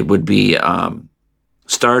 It would be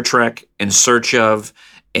Star Trek, In Search of,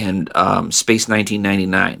 and Space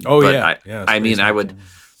 1999. Oh, but yeah. I mean, I would,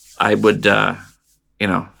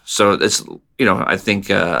 so it's, I think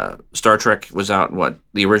Star Trek was out,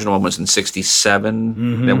 the original one was in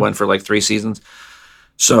 1967. It went for like 3 seasons.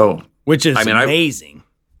 So, which is amazing.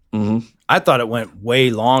 I thought it went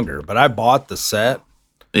way longer, but I bought the set.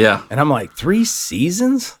 Yeah. And I'm like, 3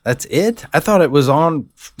 seasons? That's it? I thought it was on.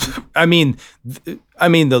 I mean,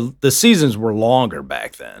 the seasons were longer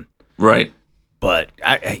back then. Right. But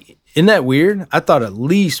isn't that weird? I thought at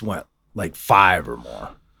least went like 5 or more.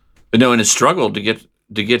 No, and it struggled to get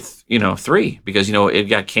 3 because it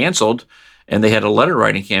got canceled, and they had a letter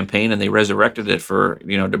writing campaign, and they resurrected it for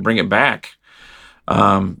to bring it back.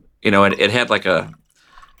 It had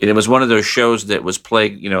it was one of those shows that was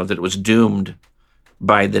plagued, that it was doomed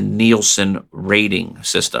by the Nielsen rating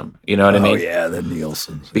system. You know what I mean? Oh yeah, the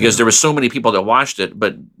Nielsen. Because there were so many people that watched it,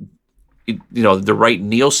 but the right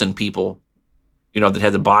Nielsen people, that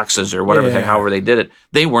had the boxes or whatever, however they did it,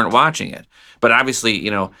 they weren't watching it. But obviously,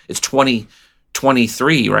 it's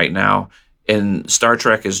 2023 right now, and Star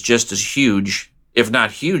Trek is just as huge, if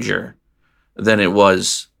not huger, than it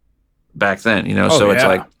was back then. It's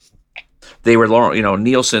like they were,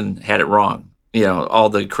 Nielsen had it wrong. all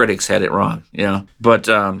the critics had it wrong, but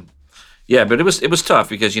yeah, but it was tough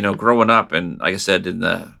because growing up, and like I said, in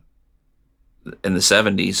the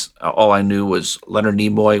 70s, all I knew was Leonard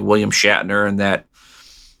Nimoy, William Shatner, and that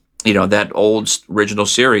old original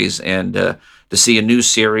series, and to see a new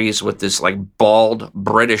series with this like bald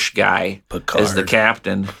British guy Picard as the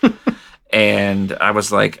captain, and I was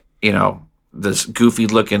like, this goofy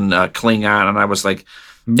looking Klingon, and I was like,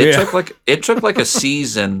 it took like a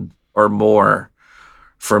season or more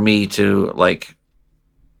for me to like,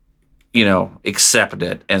 accept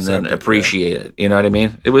it and then appreciate it. You know what I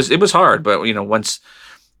mean? It was hard, but once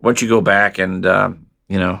you go back and and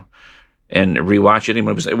rewatch it,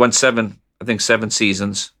 it won 7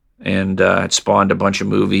 seasons, and it spawned a bunch of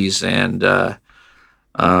movies, and it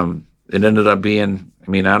ended up being,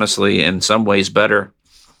 honestly, in some ways better.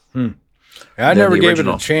 I never gave it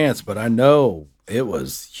a chance, but I know it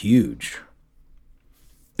was huge.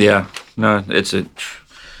 Yeah, no, it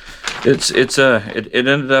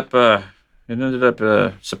ended up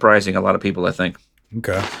surprising a lot of people, I think.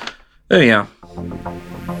 Okay. Yeah.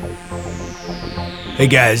 Hey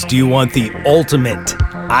guys, do you want the ultimate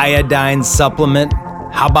iodine supplement?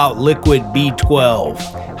 How about liquid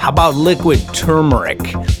B12? How about liquid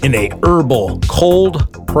turmeric in a herbal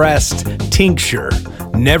cold pressed tincture,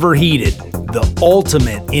 never heated? The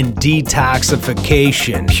ultimate in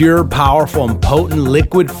detoxification. Pure, powerful, and potent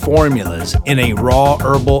liquid formulas in a raw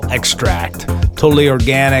herbal extract. Totally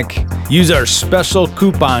organic. Use our special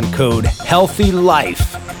coupon code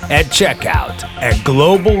HEALTHYLIFE at checkout at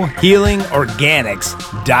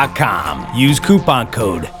globalhealingorganics.com. Use coupon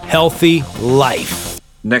code HEALTHYLIFE.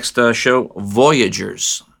 Next show,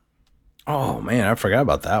 Voyagers. Oh, man, I forgot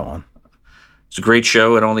about that one. It's a great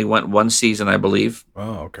show. It only went 1 season, I believe.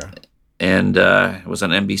 Oh, okay. And it was on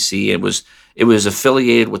NBC. It was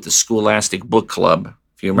affiliated with the Scholastic Book Club,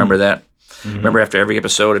 if you remember that. Mm-hmm. Remember, after every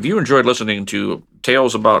episode, if you enjoyed listening to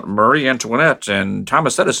tales about Marie Antoinette and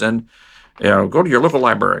Thomas Edison, go to your local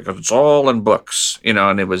library because it's all in books.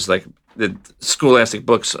 And it was like the Scholastic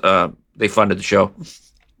Books. They funded the show,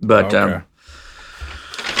 but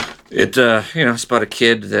it's about a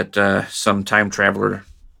kid that some time traveler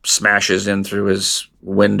smashes in through his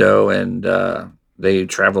window, and they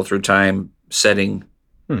travel through time, setting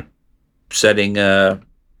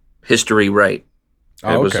history right.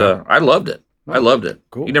 It was. I loved it. I loved it.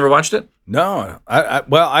 Cool. You never watched it? No.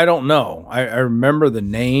 I don't know. I remember the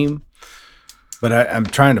name, but I'm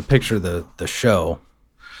trying to picture the show.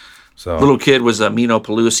 So little kid was Mino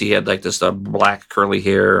Pelusi. He had like this black curly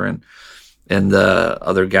hair, and the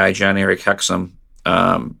other guy, John Eric Hexum,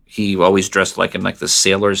 he always dressed like in like the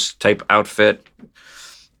sailor's type outfit,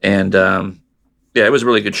 and it was a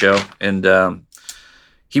really good show, and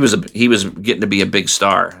he was getting to be a big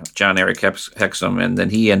star, John Eric Hexum, and then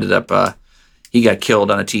he ended up he got killed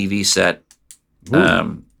on a TV set,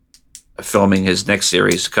 filming his next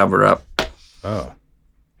series, Cover Up. Oh,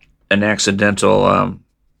 an accidental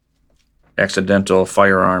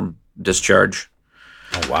firearm discharge.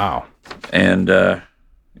 Oh wow. And it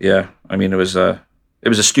was a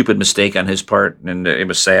stupid mistake on his part, and it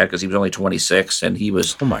was sad because he was only 26, and he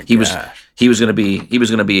was going to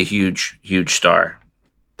be a huge star.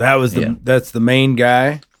 That's the main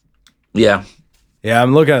guy. Yeah. Yeah,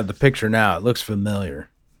 I'm looking at the picture now. It looks familiar.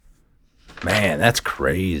 Man, that's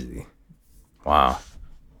crazy. Wow.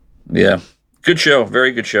 Yeah. Good show.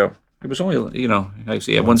 Very good show. It was only,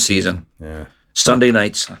 one season. Yeah. Sunday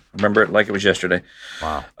nights. I remember it like it was yesterday.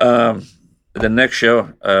 Wow. The next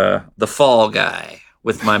show, The Fall Guy,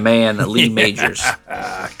 with my man Lee Majors.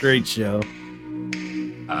 Great show.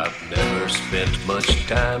 I've never spent much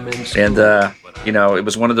time in school. And it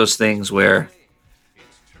was one of those things where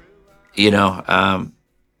I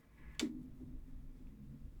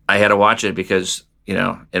had to watch it because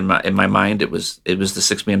in my mind it was the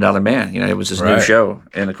 $6 Million Man. It was his new show,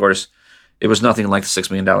 and of course it was nothing like the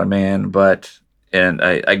 $6 Million Man. But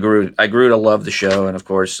I grew to love the show, and of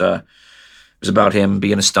course it was about him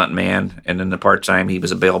being a stunt man, and in the part time he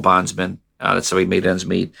was a bail bondsman. That's how he made ends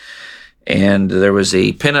meet. And there was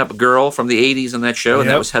a pinup girl from the 80s in that show, and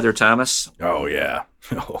that was Heather Thomas. Oh yeah.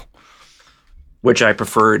 Which I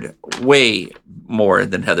preferred way more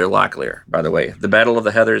than Heather Locklear, by the way. The Battle of the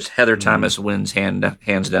Heathers, Heather Thomas wins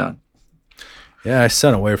hands down. Yeah, I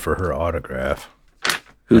sent away for her autograph.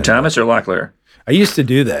 Who, Thomas or Locklear? I used to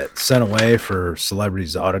do that, sent away for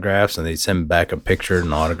celebrities' autographs, and they'd send back a picture and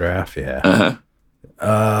an autograph. Yeah.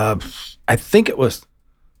 I think it was,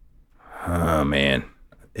 oh man,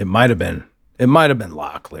 it might have been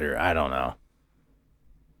Locklear. I don't know.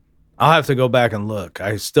 I'll have to go back and look.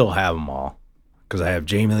 I still have them all. Because I have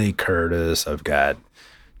Jamie Lee Curtis, I've got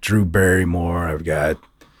Drew Barrymore.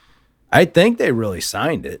 I think they really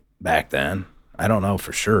signed it back then. I don't know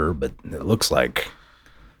for sure, but it looks like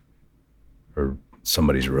or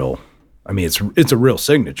somebody's real. I mean, it's a real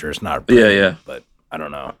signature. It's not a print, Yeah. but I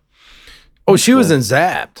don't know. Oh, she was in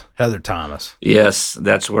Zapped, Heather Thomas. Yes,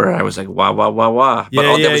 that's where I was like, wah.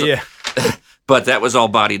 But Yeah. But that was all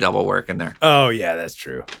body double work in there. Oh, yeah, that's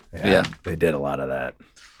true. Yeah. They did a lot of that.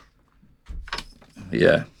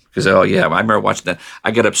 Yeah. Because, I remember watching that.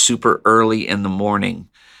 I got up super early in the morning,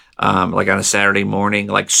 like on a Saturday morning,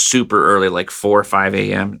 like super early, like 4 or 5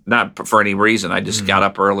 a.m. Not for any reason. I just got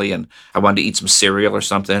up early and I wanted to eat some cereal or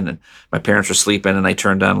something. And my parents were sleeping and I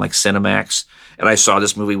turned on like Cinemax. And I saw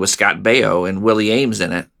this movie with Scott Baio and Willie Ames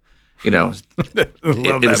in it. You know,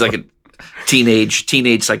 it was like a teenage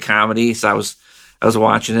psych comedy. So I was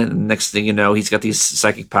watching it, and next thing you know, he's got these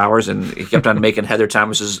psychic powers, and he kept on making Heather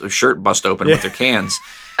Thomas's shirt bust open with her cans.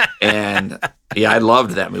 And I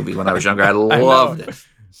loved that movie when I was younger. I loved it.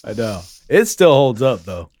 I know. It still holds up,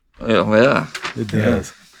 though. Yeah. It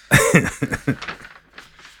does.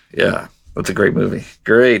 Yeah. That's a great movie.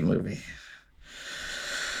 Great movie.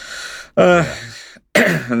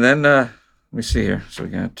 And then let me see here. So we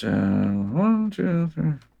got 1, 2,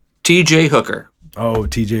 3. T.J. Hooker, Oh,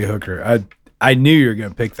 T.J. Hooker. I knew you were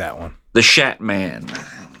going to pick that one. the Shat Man.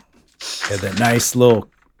 Had that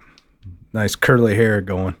nice curly hair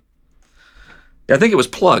going. I think it was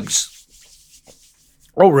Plugs.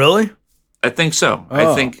 Oh, really? I think so.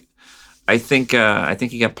 Oh. I think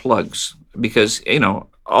he got Plugs because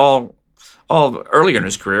all earlier in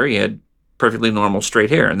his career he had perfectly normal straight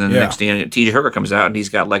hair, and then the next thing T.J. Hooker comes out and he's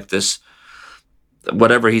got like this,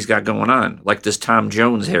 whatever he's got going on, like this Tom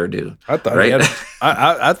Jones hairdo. I thought right?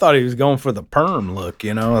 I thought he was going for the perm look.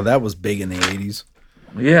 That was big in the 80s.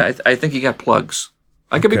 Yeah, I think he got Plugs.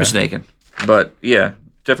 I could be mistaken, but yeah,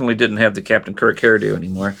 definitely didn't have the Captain Kirk hairdo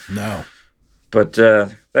anymore. No. But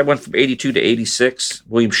that went from 82 to 86.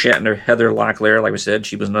 William Shatner, Heather Locklear, like we said,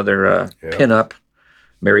 she was another pinup,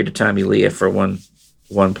 married to Tommy Lee for one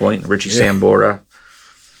point, Richie Sambora.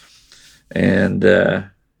 And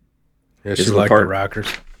she liked the rockers.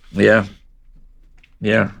 Yeah,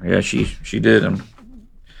 she did. I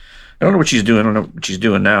don't know what she's doing. I don't know what she's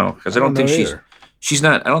doing now because I don't think she's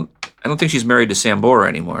not. I don't think she's married to Sambora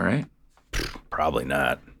anymore, right? Probably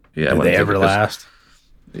not. Yeah, did they ever last?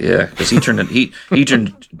 Yeah, because he turned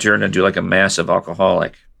into like a massive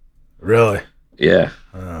alcoholic. Really? Yeah.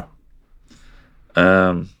 Oh.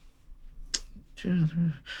 And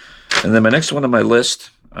then my next one on my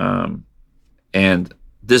list, and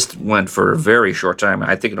this went for a very short time.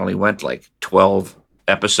 I think it only went like 12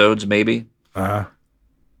 episodes, maybe.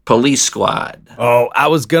 Police Squad. Oh, I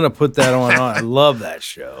was gonna put that on. I love that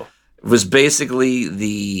show. It was basically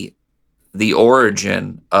the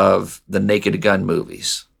origin of the Naked Gun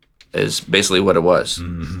movies. Is basically what it was.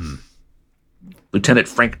 Mm-hmm. Lieutenant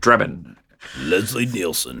Frank Drebin, Leslie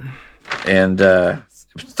Nielsen, and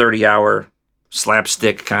 30-hour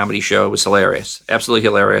slapstick comedy show. It was hilarious, absolutely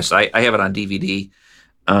hilarious. I have it on DVD.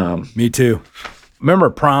 Me too. Remember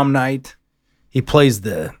Prom Night? He plays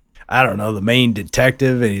the main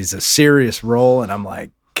detective, and he's a serious role. And I'm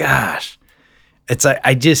like, gosh, it's like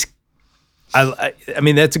I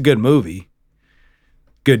mean, that's a good movie,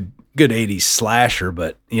 good 80s slasher,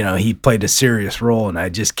 but he played a serious role, and I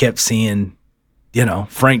just kept seeing,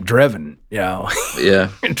 Frank Drebin,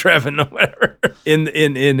 Drebin, whatever,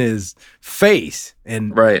 in his face,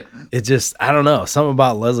 and right. It just, I don't know, something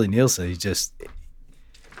about Leslie Nielsen. He just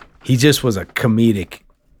was a comedic,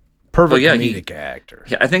 perfect comedic actor.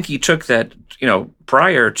 Yeah, I think he took that,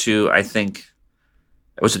 prior to, I think,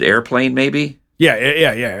 was it Airplane maybe? Yeah,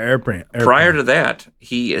 Airplane. Prior to that,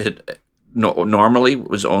 he had normally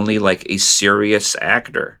was only like a serious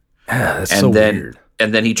actor. Yeah, that's so weird.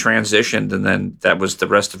 And then he transitioned, and then that was the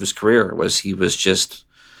rest of his career. He was just,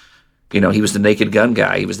 he was the Naked Gun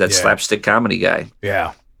guy. He was that slapstick comedy guy.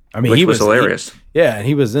 Yeah, I mean, he was hilarious. And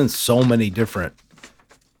he was in so many different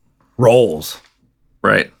roles.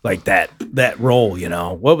 Right. Like that role,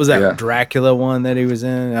 what was that Dracula one that he was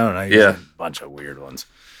in? I don't know. He was in a bunch of weird ones.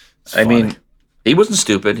 I mean, he wasn't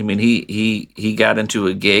stupid. I mean, he got into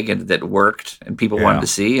a gig and that worked and people wanted to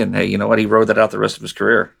see, and hey, you know what? He rode that out the rest of his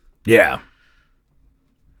career. Yeah.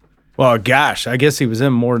 Well, gosh, I guess he was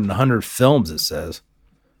in more than 100 films, it says.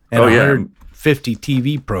 And 150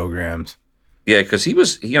 TV programs. Yeah, because he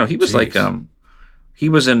was like he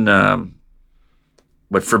was in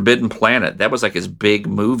Forbidden Planet. That was like his big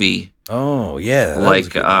movie. Oh, yeah.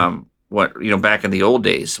 Like back in the old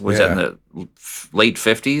days. Was that in the late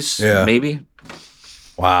 50s maybe?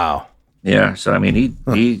 Wow. Yeah, so I mean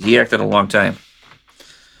he acted a long time.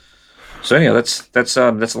 So anyhow, that's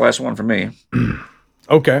the last one for me.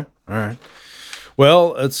 Okay. All right. Well,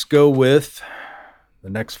 let's go with the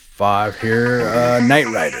next 5 here. Knight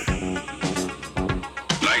Rider.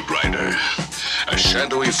 Knight Rider, a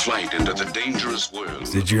shadowy flight into the dangerous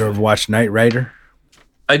world. Did you ever watch Knight Rider?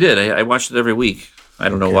 I did. I watched it every week. I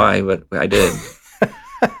don't know why, but I did.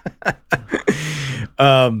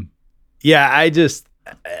 Yeah, I just,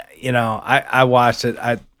 I watched it.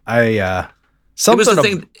 It was the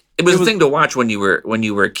thing. It was the thing to watch when you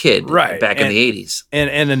were a kid, right? Back in the 80s.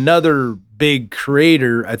 And another big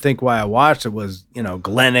creator, I think, why I watched it was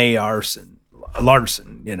Glenn A.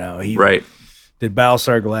 Larson. He did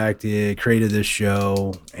Battlestar Galactica, created this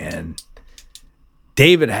show, and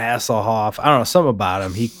David Hasselhoff. I don't know, something about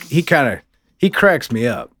him. He cracks me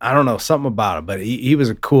up. I don't know, something about him, but he was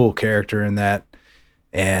a cool character in that,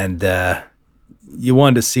 and you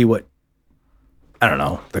wanted to see what, I don't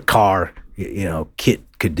know, the car, Kit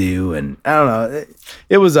could do, and I don't know.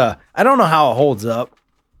 It was I don't know how it holds up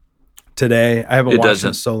today. I haven't watched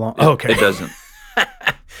it so long. Okay, it doesn't.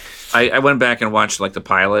 I went back and watched like the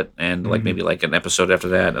pilot and like maybe like an episode after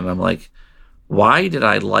that, and I'm like, why did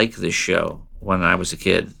I like this show when I was a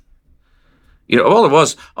kid? All it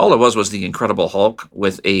was the Incredible Hulk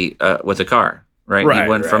with a car, right? He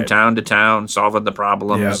went from town to town solving the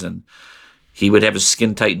problems, and he would have his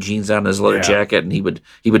skin tight jeans on, his leather jacket, and he would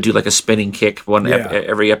do like a spinning kick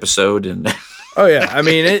every episode. And oh yeah, I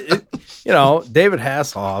mean David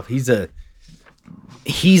Hasselhoff, he's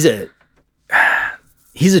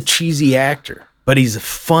a cheesy actor, but he's a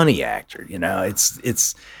funny actor.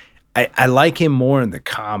 I like him more in the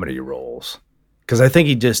comedy roles because I think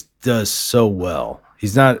he just does so well.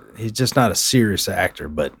 He's just not a serious actor,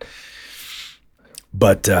 but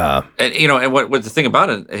and what the thing about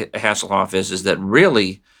it, Hasselhoff is that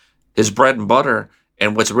really his bread and butter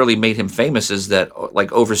and what's really made him famous is that like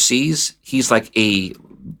overseas he's like a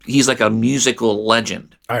musical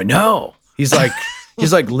legend. I know he's like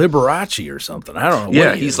Liberace or something. I don't know.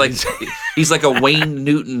 Yeah, he's like a Wayne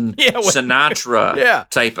Newton Sinatra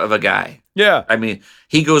type of a guy. Yeah, I mean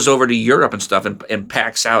he goes over to Europe and stuff and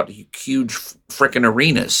packs out huge frickin'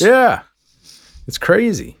 arenas. Yeah, it's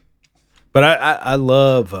crazy. But I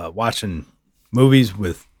love watching movies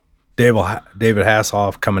with David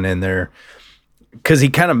Hasselhoff coming in there because he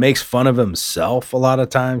kind of makes fun of himself a lot of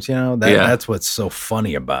times. That's what's so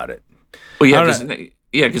funny about it. Well,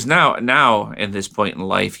 because now in this point in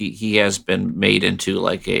life, he has been made into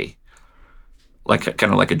like a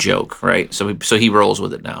kind of like a joke, right? So he rolls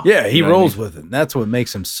with it now. Yeah, he rolls with it. And that's what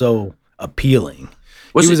makes him so appealing.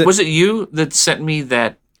 Was it you that sent me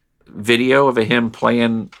that video of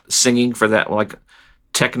him singing for that like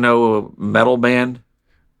techno metal band?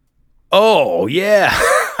 Oh yeah.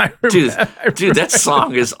 Dude, that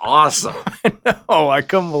song is awesome. I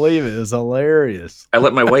couldn't believe it. It was hilarious. I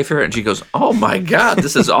let my wife hear it and she goes, "Oh my God,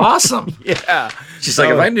 this is awesome." Yeah. She's like,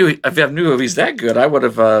 if I knew if he's that good, I would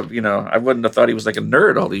have I wouldn't have thought he was like a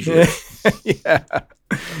nerd all these years. Yeah.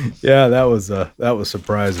 Yeah, that was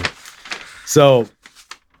surprising. So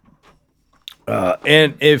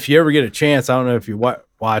and if you ever get a chance, I don't know if you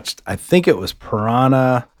watched, I think it was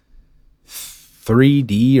Piranha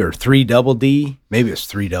 3D or 3DD. Maybe it's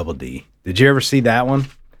 3DD. Did you ever see that one?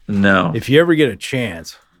 No. If you ever get a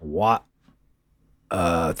chance, what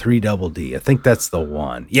 3DD. I think that's the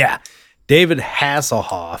one. Yeah. David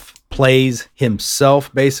Hasselhoff plays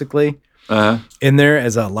himself basically in there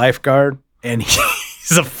as a lifeguard, and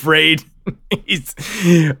he's afraid.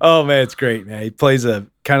 Oh man, it's great, man. He plays a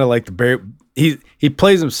kind of like the he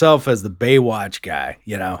plays himself as the Baywatch guy,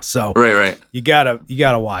 So right. You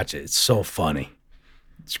gotta watch it. It's so funny.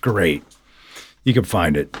 It's great. You can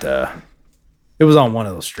find it. It was on one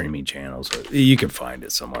of those streaming channels. You can find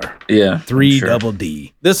it somewhere. Yeah, 3DD.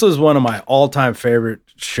 Sure. This was one of my all-time favorite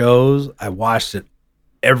shows. I watched it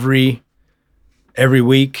every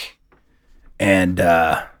week, and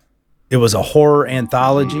it was a horror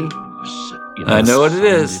anthology. I know what it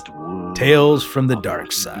is. Tales from the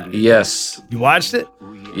Dark Side. Yes. You watched it?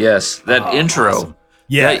 Yes. That intro. Awesome.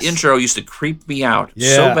 Yes. That intro used to creep me out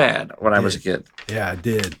so bad when I was a kid. Yeah, I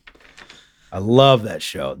did. I love that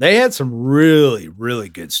show. They had some really, really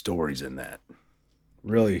good stories in that.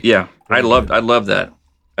 Really. Yeah. Really I love that.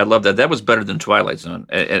 That was better than Twilight Zone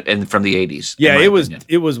and from the 80s. Yeah,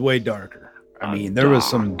 it was way darker. I mean, there was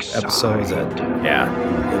some episodes that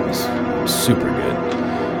it was super good.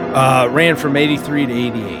 Ran from 83 to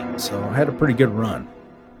 88, so I had a pretty good run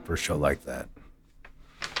for a show like that.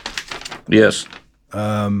 Yes.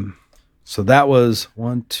 So that was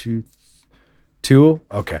 1, 2.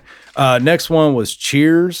 Okay. Next one was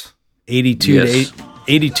Cheers, 82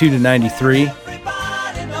 to 93.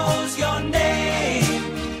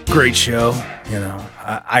 Great show. You know,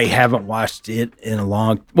 I haven't watched it in a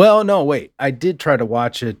long. Well, no, wait. I did try to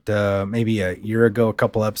watch it maybe a year ago, a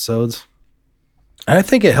couple episodes. And I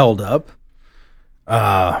think it held up.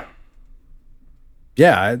 Yeah,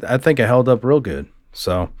 I think it held up real good.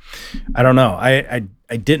 So I don't know. I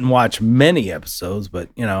didn't watch many episodes, but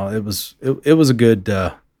you know, it was a good.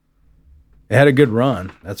 It had a good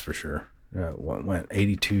run. That's for sure. Went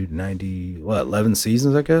 82 to 90. What 11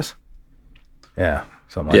 seasons? I guess. Yeah.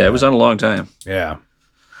 Something like Yeah, that. it was on a long time. Yeah.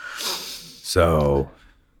 So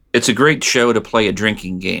It's a great show to play a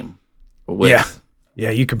drinking game with. yeah,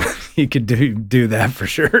 you could do that for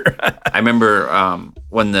sure. I remember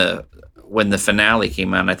when the finale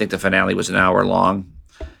came out. I think the finale was an hour long,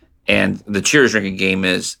 and the Cheers drinking game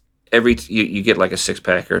is you get like a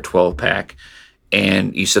 6-pack or a 12-pack,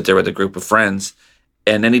 and you sit there with a group of friends.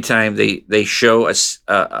 And anytime they show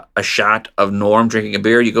a shot of Norm drinking a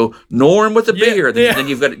beer, you go, Norm with a beer. Then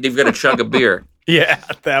you've got to chug a beer. Yeah,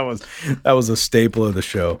 that was a staple of the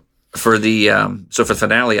show. For the for the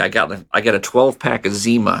finale, I got a 12-pack of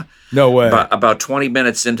Zima. No way. About 20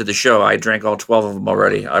 minutes into the show, I drank all 12 of them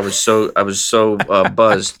already. I was so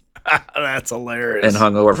buzzed That's hilarious. and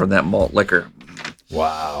hungover from that malt liquor.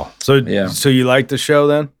 Wow. So Yeah. So you liked the show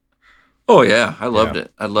then? Oh yeah, I loved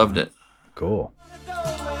it. I loved it. Cool.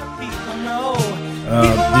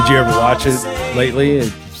 Did you ever watch it lately?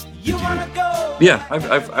 Did you? Yeah,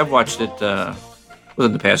 I've watched it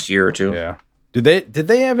within the past year or two. Yeah. Did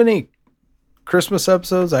they have any Christmas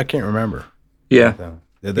episodes? I can't remember. Yeah,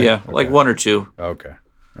 Did they? yeah, like Okay. one or two. Okay.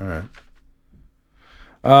 All right.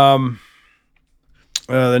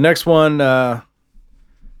 The next one, I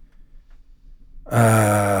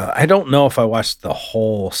don't know if I watched the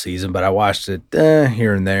whole season, but I watched it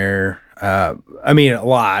here and there. I mean, a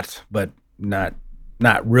lot, but not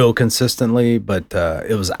real consistently. But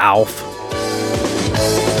it was Alf.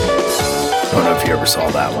 I don't know if you ever saw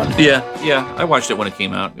that one. Yeah, I watched it when it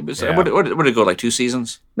came out. It was Yeah. what did it go, like 2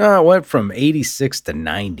 seasons? No, it went from 86 to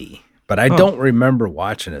 90, but I don't remember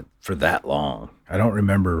watching it for that long. I don't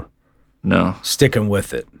remember No. sticking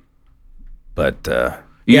with it. But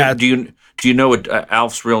Yeah. Do you know what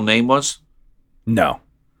Alf's real name was? no.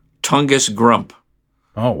 Tungus Grump.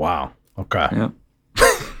 Oh wow. Okay. Yeah.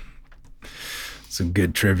 Some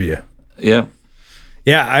good trivia. Yeah.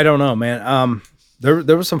 Yeah, I don't know, man. There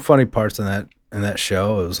were some funny parts in that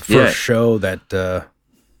show. It was the first show that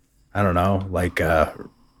I don't know, like I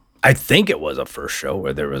think it was a first show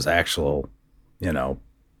where there was actual,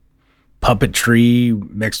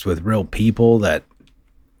 puppetry mixed with real people that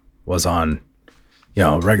was on,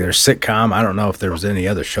 regular sitcom. I don't know if there was any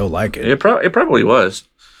other show like it. It probably was.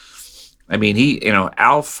 I mean,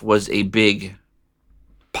 Alf was a big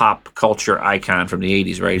pop culture icon from the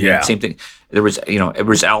 80s, right? Yeah. Same thing. There was, it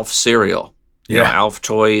was Alf cereal. Yeah. Alf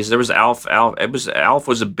toys. There was Alf. Alf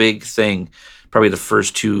was a big thing. Probably the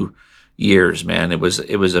first 2 years, man. It was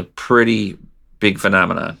a pretty big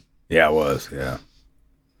phenomenon. Yeah, it was. Yeah,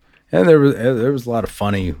 and there was a lot of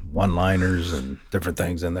funny one-liners and different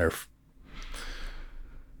things in there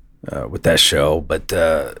with that show. But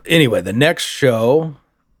anyway, the next show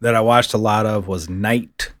that I watched a lot of was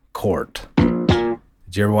Night Court.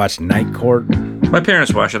 Did you ever watch Night Court? My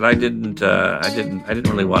parents watched it. I didn't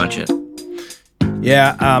really watch it.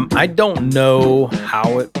 Yeah, I don't know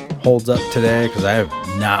how it holds up today because I have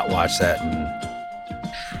not watched that in.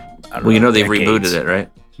 They've decades. rebooted it, right?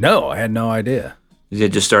 No, I had no idea. It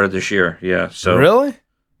just started this year. Yeah. So Really?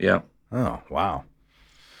 Yeah. Oh, wow.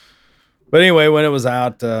 But anyway, when it was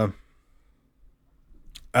out,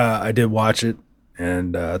 I did watch it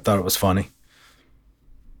and I thought it was funny.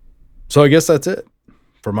 So I guess that's it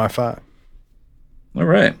for my 5. All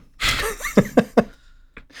right.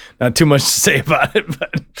 Not too much to say about it,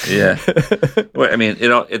 but Yeah. Well, I mean,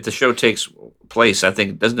 if the show takes place, I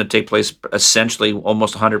think, doesn't it take place essentially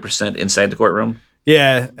almost 100% inside the courtroom?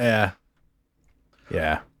 yeah.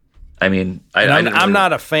 I mean, I'm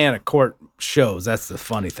not a fan of court shows. That's the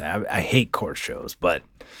funny thing. I hate court shows, but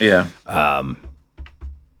Yeah.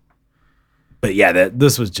 but yeah,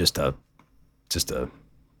 this was just a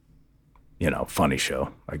funny show,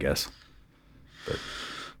 I guess.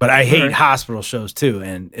 But I hate hospital shows too,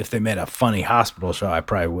 and if they made a funny hospital show, I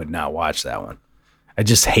probably would not watch that one. I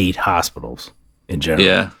just hate hospitals in general.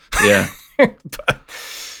 Yeah. Yeah.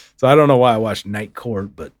 So I don't know why I watched Night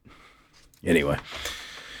Court, but anyway.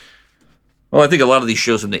 Well, I think a lot of these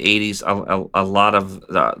shows from the 80s, a lot of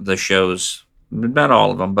the shows, not all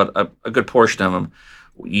of them, but a good portion of them,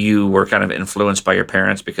 you were kind of influenced by your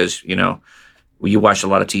parents because, you watched a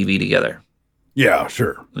lot of TV together. Yeah,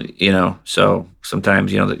 sure. So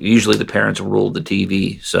sometimes, usually the parents ruled the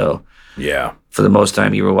TV. So Yeah. for the most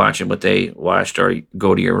time you were watching what they watched or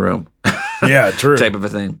go to your room Yeah, true. type of a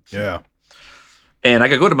thing. Yeah. And I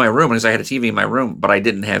could go to my room because I had a TV in my room, but I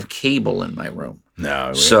didn't have cable in my room.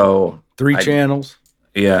 No. So 3 channels.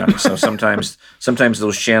 yeah. So sometimes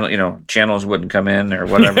those channels wouldn't come in or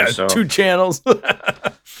whatever. Yeah, So 2 channels.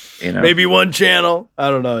 Maybe 1 channel. I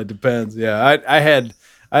don't know. It depends. Yeah.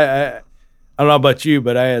 I don't know about you,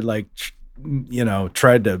 but I had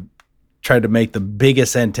tried to make the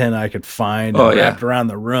biggest antenna I could find and wrapped around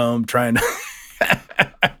the room trying to.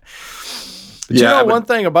 But one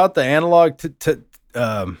thing about the analog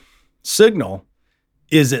signal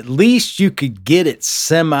is at least you could get it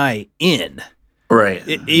semi in. Right.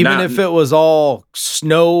 Even if it was all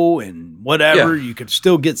snow and whatever, you could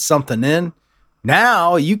still get something in.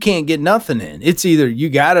 Now you can't get nothing in. It's either you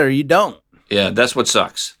got it or you don't. Yeah, that's what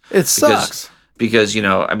sucks. It sucks. Because,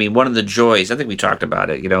 one of the joys, I think we talked about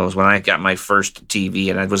it, was when I got my first TV,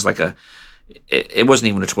 and it was like it wasn't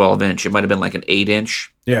even a 12-inch. It might have been like an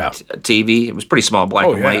 8-inch TV. It was pretty small, black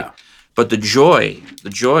and white. But the joy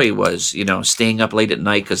was, staying up late at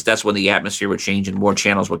night because that's when the atmosphere would change and more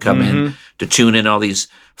channels would come in to tune in all these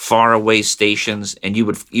far away stations, and you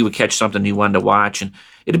would catch something you wanted to watch, and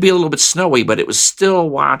it'd be a little bit snowy, but it was still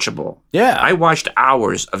watchable. Yeah, I watched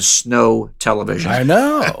hours of snow television. I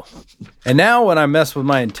know. And now when I mess with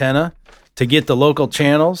my antenna to get the local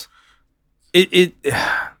channels,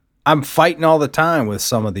 I'm fighting all the time with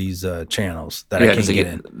some of these channels that I can't get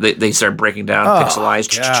in. They start breaking down,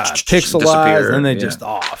 pixelized, pixelized, and they just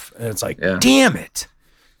off. And it's like, damn it.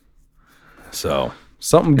 So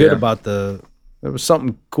something good about there was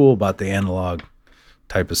something cool about the analog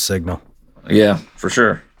type of signal. Yeah, for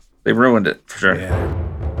sure. They ruined it, for sure.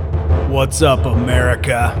 Yeah. What's up,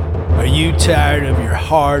 America? Are you tired of your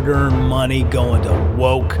hard-earned money going to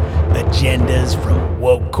woke agendas from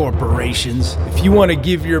woke corporations? If you want to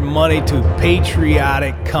give your money to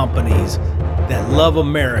patriotic companies that love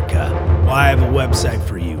America, well, I have a website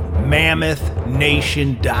for you,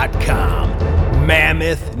 MammothNation.com.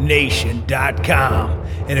 MammothNation.com.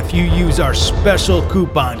 And if you use our special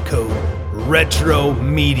coupon code, Retro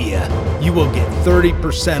Media, you will get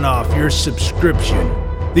 30% off your subscription.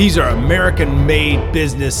 These are American-made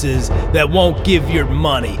businesses that won't give your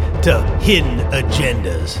money to hidden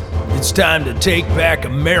agendas. It's time to take back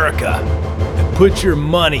America and put your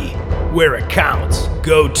money where it counts.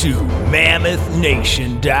 Go to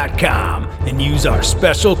MammothNation.com and use our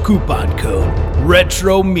special coupon code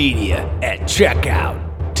Retro Media at checkout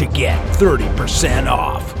to get 30%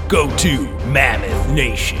 off. Go to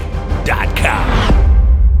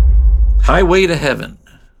MammothNation.com. Highway to Heaven.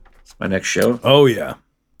 It's my next show. Oh, yeah.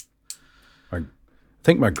 I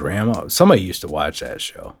think my grandma, somebody used to watch that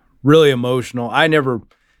show. Really emotional. I never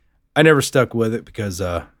stuck with it because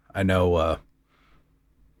I know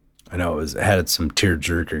it had some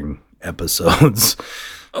tear-jerking episodes.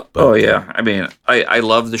 But, yeah. I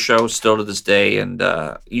love the show still to this day, and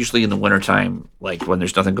usually in the wintertime, like when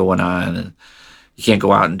there's nothing going on and you can't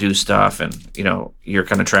go out and do stuff, and you're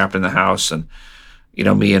kind of trapped in the house, and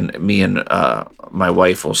me and my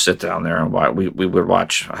wife will sit down there and we would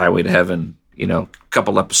watch Highway to Heaven, a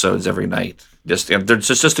couple episodes every night. It's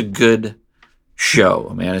just a good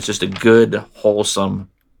show, man. It's just a good, wholesome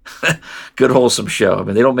show.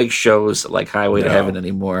 They don't make shows like Highway to Heaven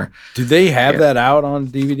anymore. Do they have that out on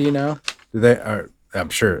DVD now? Do they? I'm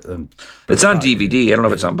sure it's on DVD. I don't know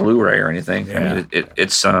if it's on Blu-ray or anything. Yeah.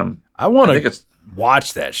 It's. I want to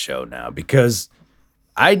watch that show now because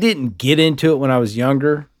I didn't get into it when I was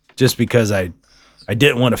younger, just because I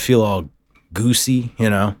didn't want to feel all goosey,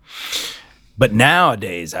 But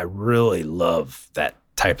nowadays, I really love that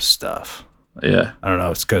type of stuff. Yeah. I don't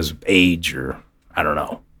know. It's because of age or I don't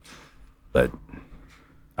know. But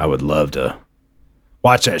I would love to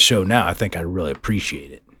watch that show now. I think I really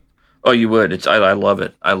appreciate it. Oh, you would. I love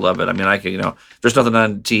it. I love it. I can, there's nothing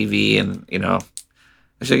on TV and, I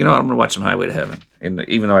say, I'm going to watch some Highway to Heaven. And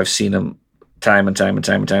even though I've seen them time and time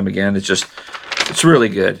again, it's really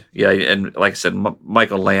good. Yeah. And like I said,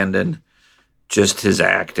 Michael Landon, just his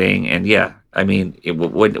acting. And yeah, when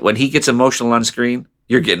he gets emotional on screen,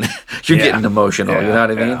 you're getting emotional. You know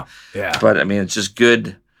what I mean? Yeah. But it's just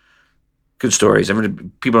good stories.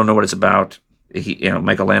 People don't know what it's about.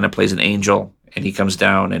 Michael Landon plays an angel, and he comes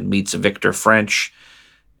down and meets Victor French,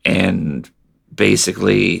 and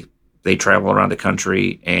basically they travel around the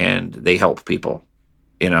country and they help people.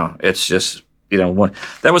 It's just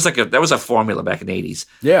that was a formula back in the 80s.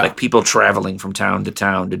 Yeah, like people traveling from town to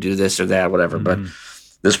town to do this or that, whatever. Mm-hmm. But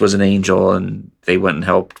this was an angel, and they went and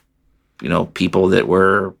helped people that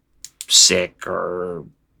were sick or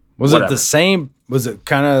Was whatever. it the same? Was it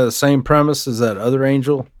kind of the same premise as that other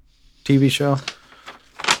Angel TV show?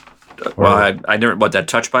 Well, I never. What, that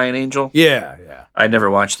Touched by an Angel? Yeah. I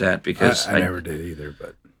never watched that because I never did either.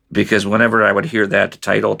 But because whenever I would hear that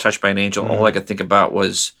title, Touched by an Angel, all I could think about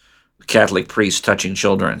was Catholic priests touching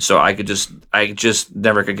children. So I just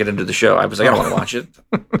never could get into the show. I was like, I don't want to watch it.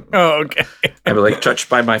 oh, okay, I'd be like, touched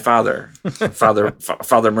by my father,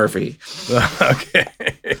 Father Murphy. okay.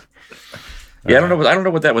 Yeah, I don't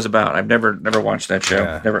know what that was about. I've never watched that show.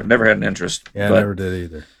 Yeah. Never had an interest. Yeah, But, I never did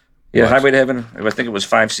either. yeah, Highway to Heaven. I think it was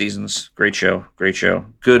 5 seasons. Great show.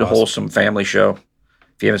 Good, wholesome family show.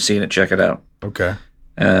 If you haven't seen it, check it out. Okay.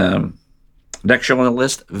 Next show on the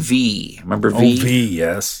list, V. Remember V? Oh, V,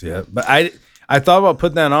 yes, yeah. But I thought about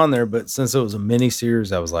putting that on there, but since it was a mini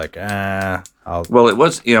series, I was like, I'll. Well, it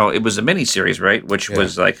was a mini series, right? Which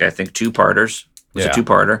was like, I think 2-parters. It was a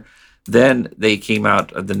 2-parter. Then they came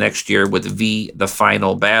out the next year with V, The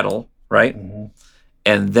Final Battle, right? Mm-hmm.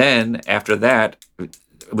 And then after that, it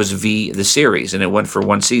was V, the series, and it went for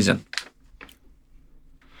 1 season.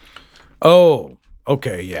 Oh,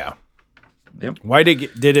 okay, yeah. Yep. Why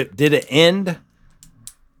did it end?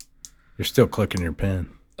 You're still clicking your pen.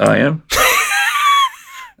 I am.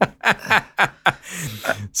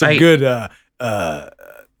 Some good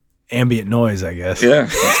ambient noise, I guess. Yeah,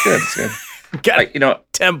 that's good. That's good.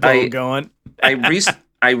 Got tempo going. I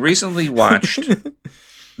recently watched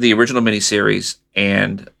the original miniseries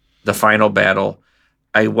and The Final Battle.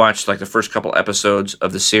 I watched like the first couple episodes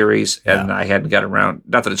of the series, and I hadn't got around.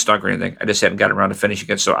 Not that it stunk or anything. I just hadn't got around to finishing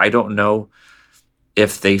it. So I don't know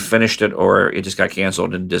if they finished it or it just got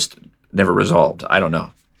canceled and just never resolved. I don't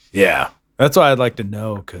know. Yeah, that's why I'd like to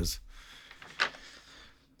know, because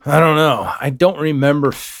I don't know. I don't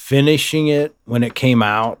remember finishing it when it came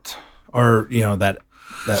out, or that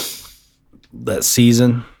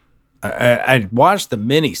season. I watched the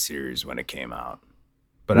miniseries when it came out,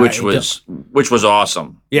 but which was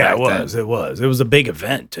awesome. Yeah, back then. it was. It was a big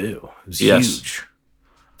event too. It was huge.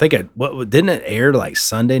 I think didn't it air like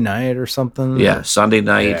Sunday night or something? Yeah, Sunday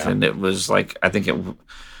night, and it was like I don't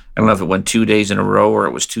know if it went 2 days in a row or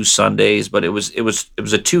it was 2 Sundays, but it was a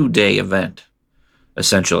 2-day event,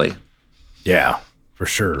 essentially. Yeah, for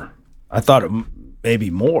sure. I thought it maybe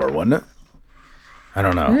more, wasn't it? I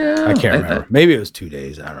don't know. Yeah, I can't remember. Maybe it was 2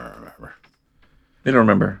 days. I don't remember. I don't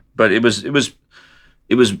remember, but it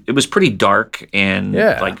was pretty dark and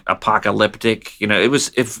like apocalyptic. It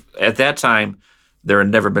was, if at that time there had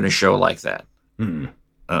never been a show like that. Mm.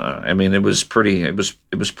 I mean, it was pretty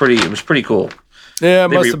cool. Yeah,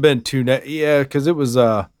 it must have been 2 days. Yeah, because it was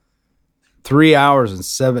 3 hours and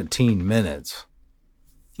 17 minutes.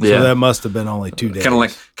 So that must have been only 2 days. Kind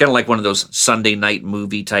of like one of those Sunday night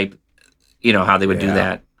movie type. How they would do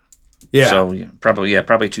that. Yeah. So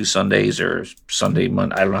probably 2 Sundays or Sunday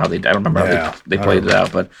Monday. I don't know how I don't remember how they played it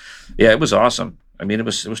out, but yeah, it was awesome. I mean, it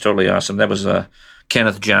was totally awesome. That was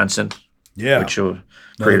Kenneth Johnson. Yeah. Which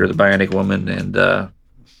creator of the Bionic Woman and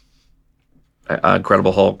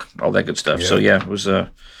Incredible Hulk, all that good stuff. Yeah. So yeah, it was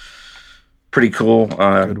pretty cool.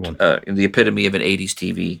 Good one. In the epitome of an 80s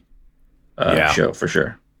TV show for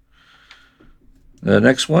sure. The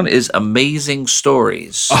next one is Amazing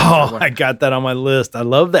Stories. Oh, I got that on my list. I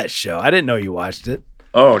love that show. I didn't know you watched it.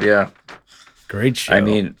 Oh, yeah. Great show. I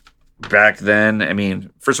mean, back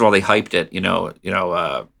then, first of all, they hyped it,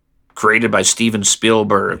 created by Steven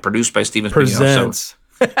Spielberg, produced by Steven Spielberg. Presents.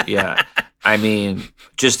 Yeah. I mean,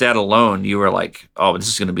 just that alone, you were like, oh, this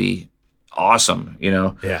is going to be awesome,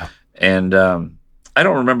 Yeah. And I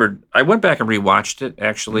don't remember. I went back and rewatched it,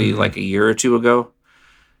 actually, like a year or two ago.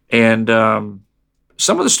 And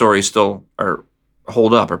some of the stories still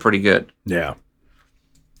hold up, are pretty good. Yeah.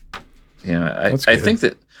 Yeah, I think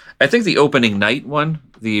the opening night one,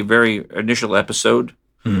 the very initial episode,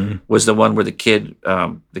 was the one where the kid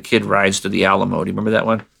rides to the Alamo. Do you remember that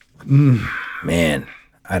one? Man,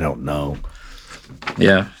 I don't know.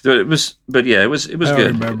 Yeah, it was good. I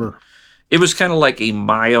don't remember. It was kind of like a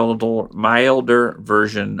milder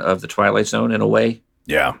version of the Twilight Zone in a way.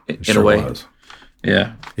 Yeah, in a way. Was.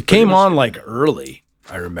 Yeah, it came on like early.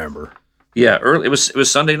 I remember. Yeah, early. It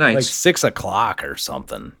was Sunday nights, like 6 o'clock or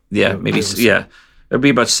something. Yeah, it'd be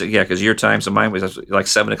about because your time, so mine was like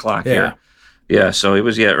 7 o'clock. Yeah, here. Yeah. So it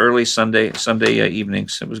was early Sunday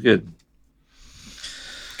evenings. It was good.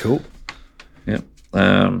 Cool. Yeah.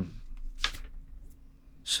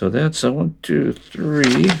 So that's 1, 2,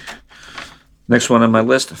 3. Next one on my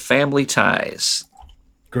list: Family Ties.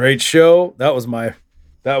 Great show. That was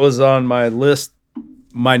on my list.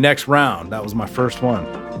 My next round. That was my first one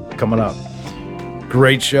coming up.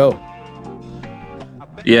 Great show.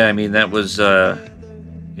 Yeah, I mean that was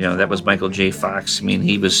That was Michael J. Fox. I mean,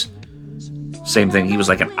 he was same thing. He was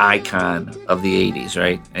like an icon of the 80s,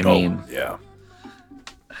 right? I mean, yeah.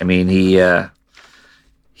 I mean, he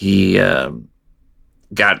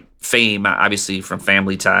got fame obviously from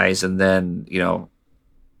Family Ties, and then of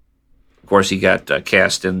course he got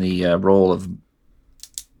cast in the role of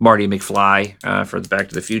Marty McFly for the Back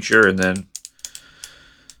to the Future, and then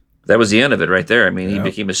that was the end of it right there. I mean, he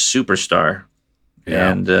became a superstar,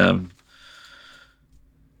 and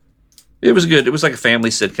it was good. It was like a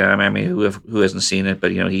family sitcom. I mean, who hasn't seen it?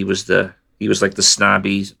 But he was like the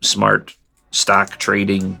snobby, smart stock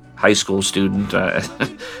trading high school student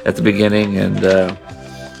at the beginning, and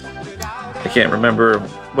I can't remember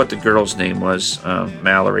what the girl's name was,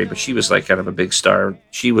 Mallory, but she was like kind of a big star.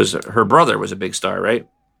 Her brother was a big star, right?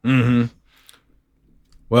 Mm-hmm.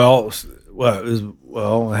 Well,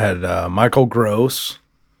 it had Michael Gross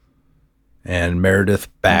and Meredith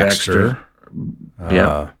Baxter.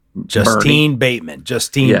 Justine Bateman.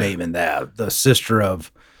 Bateman, the sister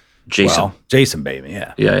of Jason Bateman.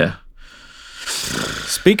 Yeah. Yeah.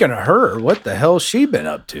 Speaking of her, what the hell's she been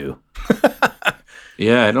up to?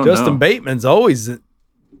 Yeah, I don't know. Justin Bateman's always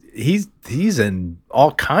he's in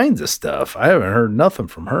all kinds of stuff. I haven't heard nothing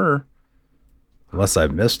from her, unless I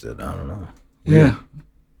missed it. I don't know. Yeah,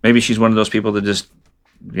 maybe she's one of those people that just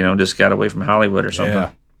got away from Hollywood or something.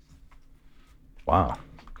 Yeah. Wow,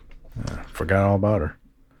 forgot all about her.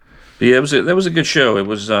 But yeah, that was a good show. It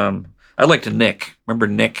was. I liked Nick. Remember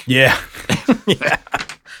Nick? Yeah, yeah.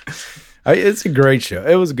 It's a great show.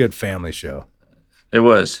 It was a good family show. It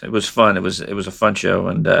was fun. It was a fun show,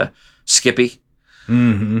 and Skippy.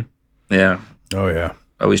 Mm-hmm. Yeah. Oh yeah.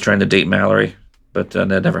 Always trying to date Mallory, but that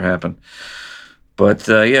never happened. But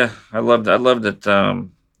yeah, I loved it.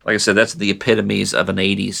 Like I said, that's the epitomes of an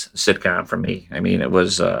 '80s sitcom for me. I mean, it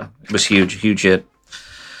was huge hit.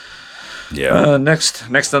 Yeah.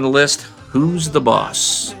 Next on the list, Who's the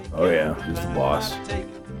Boss? Oh yeah, Who's the Boss? I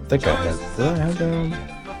think I had. Did I have that on?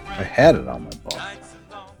 I had it on my boss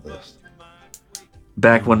list.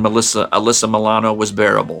 Back when Alyssa Milano was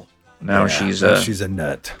bearable. Now she's a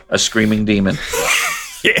nut, a screaming demon.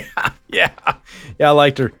 yeah. I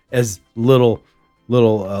liked her as little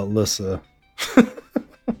Alyssa.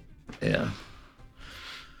 Yeah,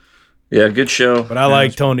 good show. But I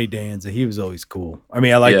like Tony Danza. He was always cool. I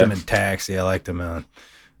mean, I liked him in Taxi. I liked him on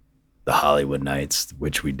the Hollywood Nights,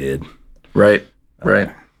 which we did. Right. Great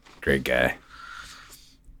guy.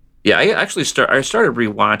 Yeah, I actually started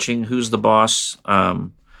rewatching Who's the Boss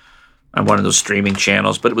on one of those streaming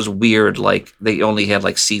channels, but it was weird. Like they only had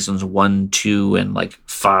like seasons 1, 2, and like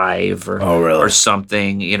 5 or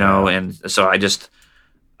something, And so I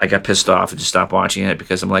got pissed off and just stopped watching it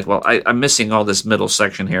because I'm like, well, I'm missing all this middle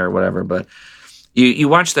section here or whatever. But you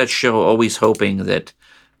watch that show always hoping that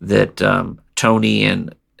Tony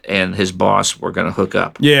and his boss were going to hook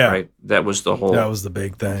up. Yeah, right. That was the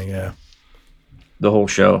big thing. Yeah. The whole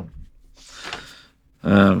show.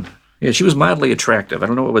 Yeah, she was mildly attractive. I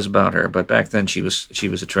don't know what it was about her, but back then she was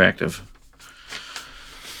attractive.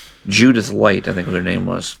 Judith Light, I think her name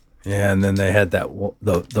was. Yeah, and then they had that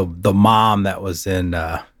the mom that was in.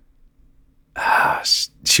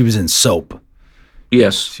 She was in Soap.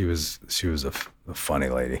 Yes, she was a funny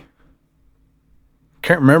lady.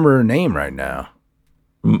 Can't remember her name right now.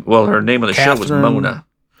 Well, her name on the show was Mona.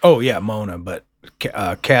 Oh yeah, Mona, but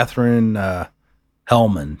Catherine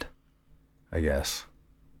Hellman, I guess.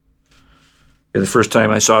 Yeah, the first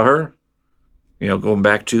time I saw her, going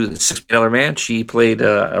back to the $6 Man, she played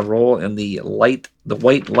a role in the White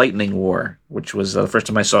Lightning War, which was the first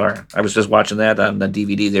time I saw her. I was just watching that on the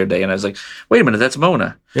DVD the other day, and I was like, "Wait a minute, that's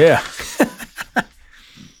Mona." Yeah,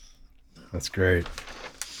 that's great.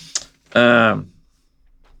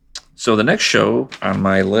 So the next show on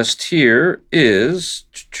my list here is,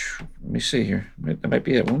 let me see here. That might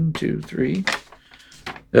be it. 1, 2, 3.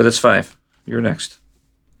 Yeah, that's 5. You're next.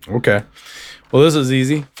 Okay. Well, this is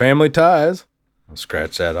easy. Family Ties. I'll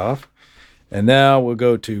scratch that off. And now we'll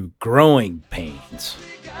go to Growing Pains.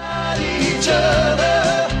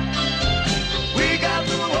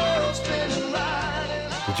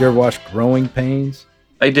 Did you ever watch Growing Pains?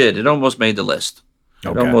 I did. It almost made the list.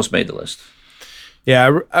 Okay. It almost made the list.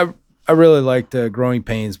 Yeah, I really liked Growing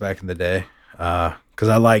Pains back in the day because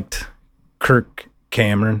I liked Kirk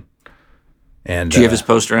Cameron. And do you have his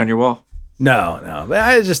poster on your wall? No. But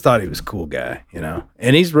I just thought he was a cool guy,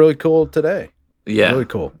 and he's really cool today. Yeah, really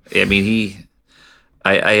cool. I mean,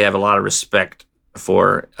 I have a lot of respect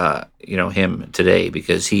for him today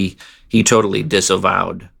because he totally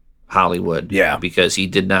disavowed Hollywood. Yeah, because he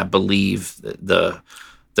did not believe the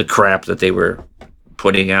crap that they were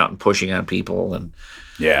putting out and pushing on people, and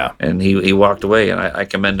Yeah. And he walked away, and I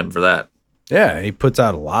commend him for that. Yeah, he puts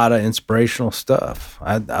out a lot of inspirational stuff.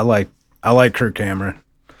 I like Kirk Cameron.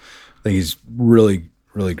 I think he's really,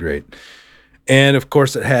 really great. And of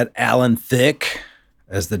course, it had Alan Thicke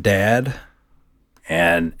as the dad,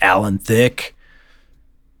 and Alan Thicke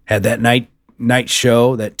had that night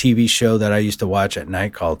show, that TV show that I used to watch at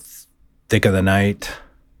night called Thick of the Night.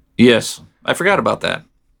 Yes, I forgot about that.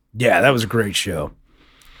 Yeah, that was a great show.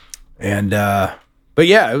 And but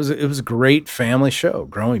yeah, it was a great family show.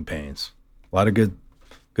 Growing Pains, a lot of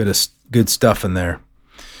good stuff in there.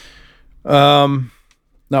 Not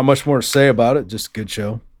much more to say about it. Just a good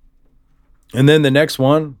show. And then the next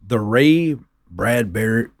one, the Ray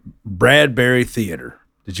Bradbury Theater.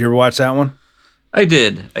 Did you ever watch that one? I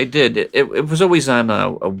did. It was always on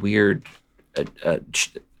a weird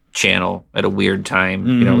channel at a weird time.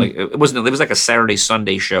 You know, like it was like a Saturday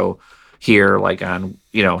Sunday show here, like on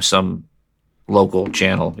some local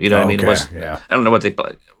channel. You know what I mean? It was, yeah. I don't know what they.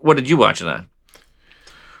 What did you watch on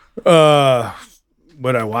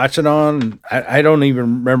What I watch it on? I don't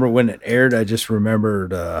even remember when it aired. I just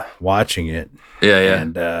remembered watching it. Yeah.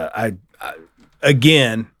 And I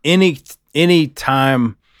again, any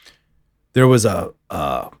time there was a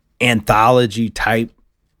anthology type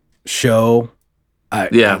show,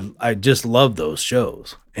 I just love those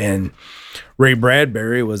shows. And Ray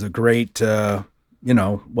Bradbury was a great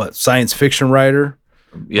science fiction writer,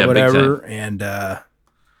 whatever. Big time. And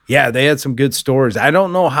they had some good stories. I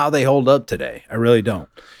don't know how they hold up today. I really don't.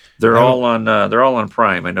 They're all on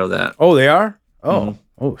Prime. I know that. Oh, they are? Oh,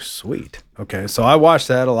 oh, sweet. Okay, so I watched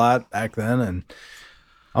that a lot back then, and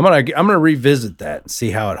I'm gonna revisit that and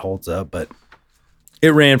see how it holds up. But it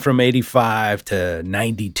ran from 85 to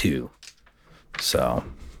 92, so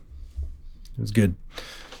it was good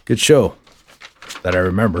show that I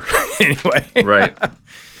remember. Anyway, Right.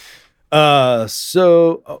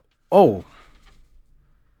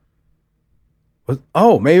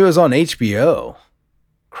 Maybe it was on HBO.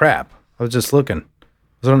 Crap, I was just looking.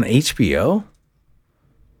 Was it on HBO?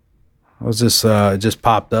 I was just it just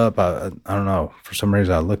popped up. I don't know. For some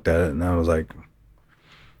reason, I looked at it and I was like,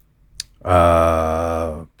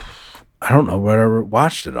 I don't know what I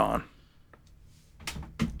watched it on.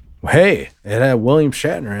 Well, hey, it had William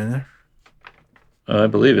Shatner in there, I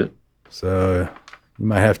believe it. so you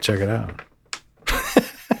might have to check it out.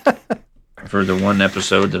 For the one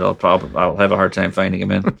episode that I'll have a hard time finding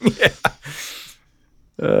him in.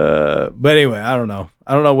 But anyway, I don't know.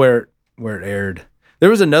 I don't know where it aired. There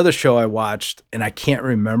was another show I watched, and I can't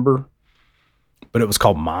remember, but it was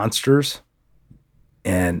called Monsters,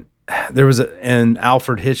 and there was an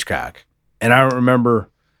Alfred Hitchcock, and I don't remember.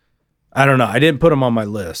 I don't know. I didn't put him on my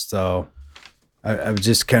list, so I was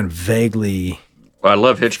just kind of vaguely. Well, I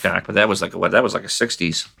love Hitchcock, but that was like a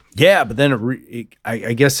 60s. Yeah, but then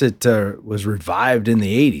I guess it was revived in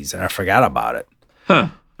the 80s, and I forgot about it. Huh.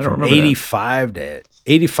 I don't From remember 85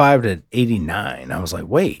 to 89. I was like,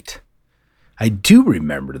 wait, I do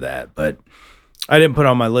remember that, but I didn't put it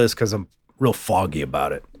on my list because I'm real foggy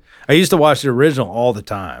about it. I used to watch the original all the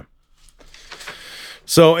time.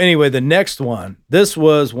 So anyway, the next one, this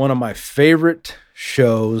was one of my favorite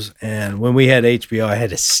shows, and when we had HBO, I had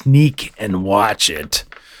to sneak and watch it.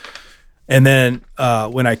 And then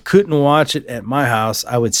when I couldn't watch it at my house,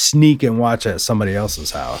 I would sneak and watch it at somebody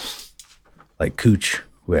else's house, like Cooch,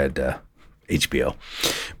 who had HBO.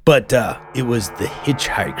 But it was The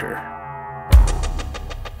Hitchhiker.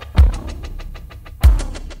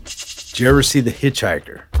 Did you ever see The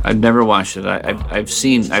Hitchhiker? I've never watched it. I've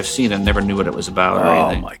seen. I never knew what it was about or Oh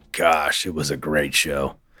anything. my gosh, it was a great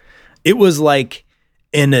show. It was like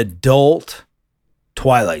an adult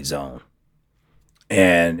Twilight Zone.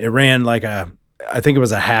 And it ran like I think it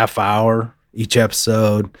was a half hour each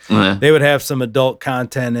episode. Uh-huh. They would have some adult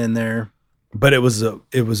content in there, but it was a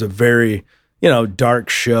very, dark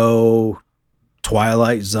show,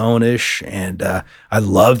 Twilight Zone-ish, and I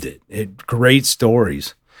loved it. Great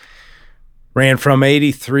stories. Ran from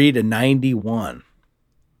 83 to 91.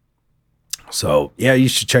 So, yeah, you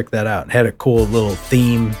should check that out. It had a cool little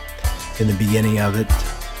theme in the beginning of it,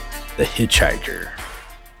 The Hitchhiker.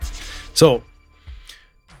 So,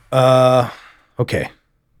 okay.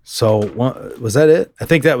 So, was that it? I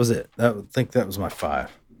think that was it. I think that was my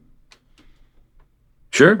 5.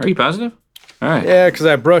 Sure? Are you positive? All right. Yeah, because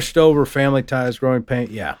I brushed over Family Ties, Growing Pain.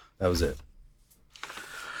 Yeah, that was it.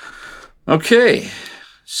 Okay.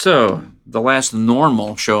 So, the last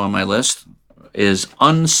normal show on my list is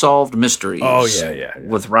Unsolved Mysteries. Oh, yeah.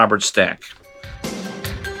 With Robert Stack.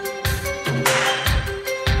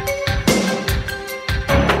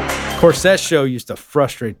 Of course, that show used to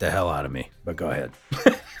frustrate the hell out of me, but go ahead.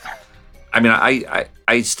 I mean,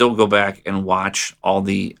 I still go back and watch all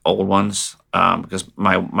the old ones because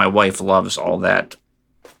my wife loves all that,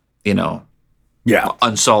 Yeah.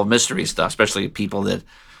 unsolved mystery stuff, especially people that,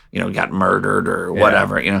 got murdered or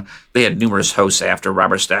whatever. They had numerous hosts after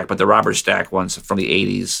Robert Stack, but the Robert Stack ones from the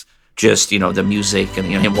 80s, just, the music and,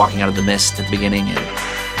 him walking out of the mist at the beginning and,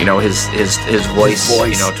 his voice,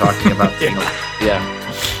 talking about,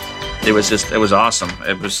 It was awesome.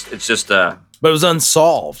 It's just, But it was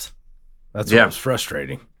unsolved. That's what was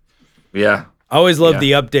frustrating. Yeah. I always loved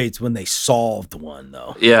the updates when they solved one,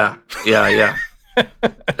 though. Yeah.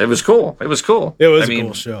 It was cool. It was cool. It was a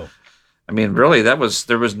cool show. I mean, really, there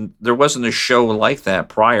wasn't a show like that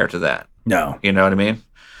prior to that. No. You know what I mean?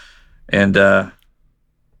 And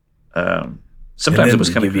sometimes it was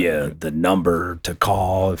kind of give you the number to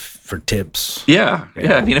call for tips. Yeah.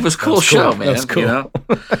 I mean, it was a cool show, man. That's cool.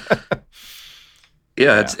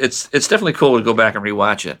 It's definitely cool to go back and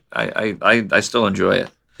rewatch it. I still enjoy it.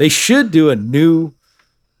 They should do a new.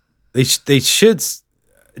 They should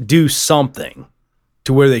do something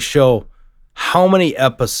to where they show how many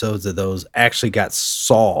episodes of those actually got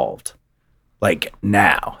solved, like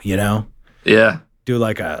now. Yeah. Do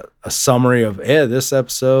like a summary of this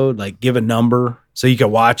episode, like give a number so you can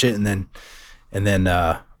watch it and then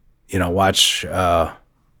watch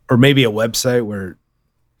or maybe a website where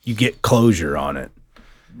you get closure on it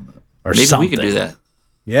or maybe something. We could do that.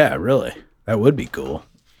 Yeah, really. That would be cool.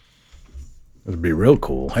 It would be real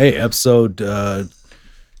cool. Hey, episode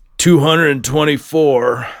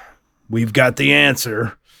 224. We've got the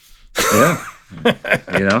answer. Yeah.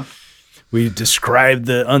 We describe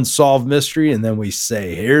the unsolved mystery, and then we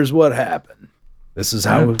say, here's what happened. This is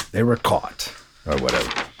how they were caught, or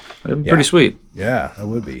whatever. Pretty sweet. Yeah, that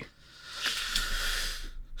would be.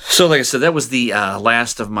 So, like I said, that was the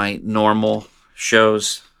last of my normal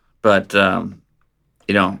shows. But,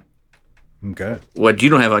 Okay. what you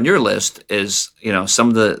don't have on your list is, some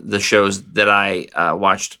of the shows that I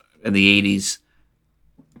watched in the 80s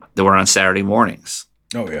that were on Saturday mornings.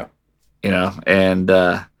 Oh, yeah. And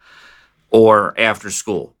or after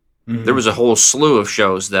school. Mm-hmm. There was a whole slew of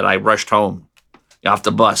shows that I rushed home off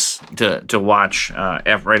the bus to watch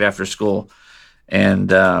right after school. And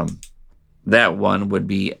that one would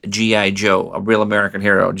be G.I. Joe, A Real American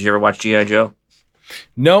Hero. Did you ever watch G.I. Joe?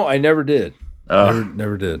 No, I never did.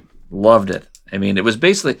 Never did. Loved it. I mean, it was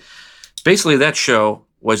basically that show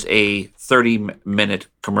was a 30-minute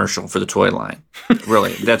commercial for the toy line.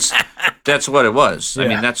 Really, that's what it was. Yeah. I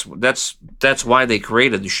mean, that's why they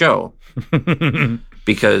created the show,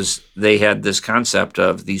 because they had this concept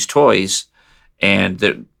of these toys,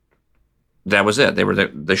 and that was it. They were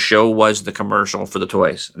the show was the commercial for the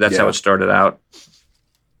toys. That's how it started out.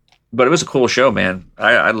 But it was a cool show, man.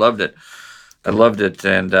 I loved it.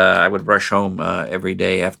 And I would rush home every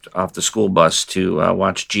day off the school bus to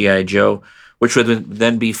watch G.I. Joe, which would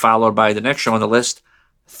then be followed by the next show on the list,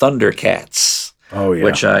 Thundercats. Oh, yeah.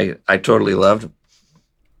 Which I totally loved.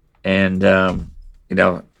 And,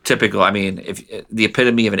 typical, I mean, if the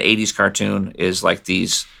epitome of an 80s cartoon is like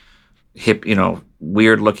these hip,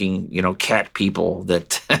 weird-looking, cat people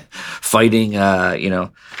that fighting a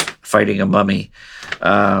mummy.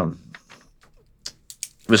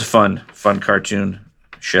 It was a fun cartoon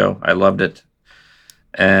show. I loved it.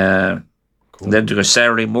 Cool. Then to a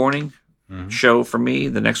Saturday morning show for me,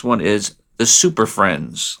 the next one is The Super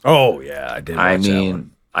Friends. Oh, yeah, I did. I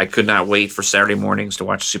mean, I could not wait for Saturday mornings to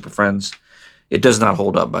watch Super Friends. It does not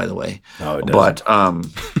hold up, by the way. No, it doesn't.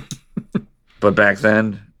 But back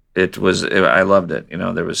then, I loved it.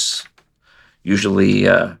 There was usually,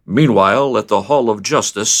 meanwhile, at the Hall of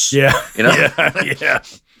Justice. Yeah. Yeah.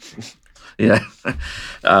 Yeah.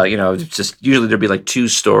 It's just usually there'd be like 2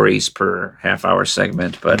 stories per half-hour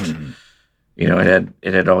segment, but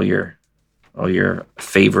it had all your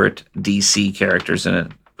favorite DC characters in it.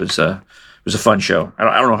 It was a fun show.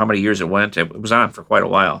 I don't know how many years it went. It was on for quite a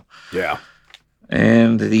while. Yeah.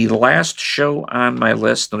 And the last show on my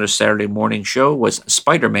list, another Saturday morning show, was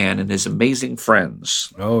Spider-Man and His Amazing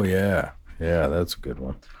Friends. Oh, yeah. Yeah, that's a good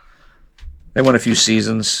one. They won a few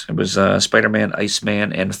seasons. It was Spider-Man,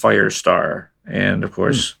 Iceman, and Firestar. And, of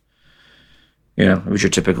course, it was your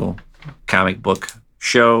typical comic book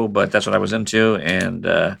show, but that's what I was into, and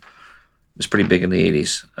it was pretty big in the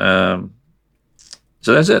 80s.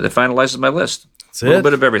 So that's it. It finalizes my list. That's a little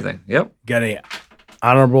bit of everything. Yep. Got any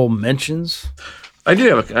honorable mentions? I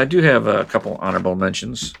do have a couple honorable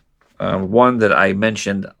mentions. One that I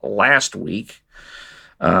mentioned last week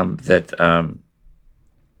that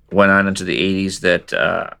went on into the 80s that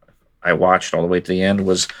I watched all the way to the end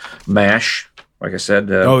was MASH, Like I said,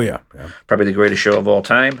 yeah. probably the greatest show of all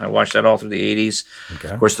time. I watched that all through the 80s. Okay.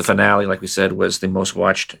 Of course, the finale, like we said, was the most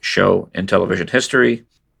watched show in television history.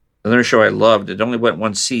 Another show I loved, it only went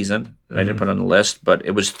one season that I didn't put on the list, but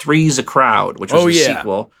it was Three's a Crowd, which was a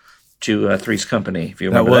sequel to Three's Company, if you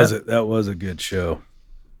remember that. That was a good show.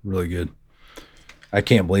 Really good. I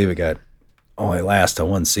can't believe it only lasted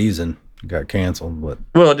one season. It got canceled, but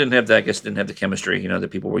Well, it didn't have that. I guess it didn't have the chemistry, that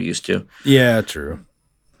people were used to. yeah, true.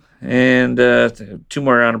 And two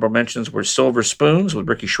more honorable mentions were Silver Spoons with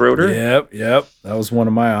Ricky Schroeder. Yep. That was one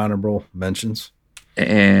of my honorable mentions.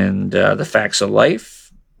 And The Facts of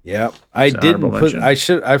Life. Yep. I It's an didn't honorable put.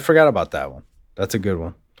 mention. I forgot about that one. That's a good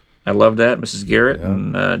one. I love that. Mrs. Garrett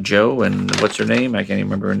and Joe and what's her name? I can't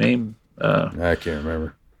even remember her name. I can't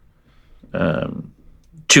remember.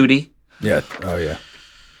 Tootie. Yeah. Oh yeah.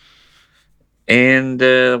 And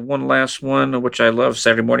one last one, which I love,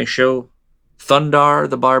 Saturday Morning Show, Thundar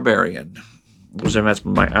the Barbarian. That's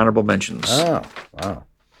my honorable mentions. Oh wow.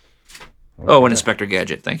 Oh, and Inspector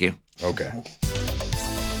Gadget. Thank you. Okay.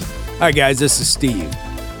 Hi guys, this is Steve.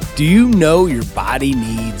 Do you know your body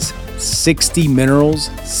needs 60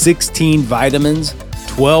 minerals, 16 vitamins,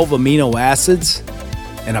 12 amino acids,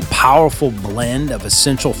 and a powerful blend of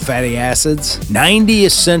essential fatty acids? 90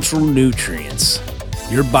 essential nutrients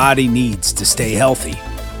your body needs to stay healthy.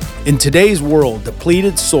 In today's world,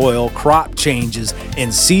 depleted soil, crop changes,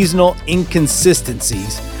 and seasonal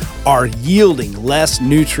inconsistencies are yielding less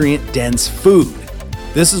nutrient-dense food.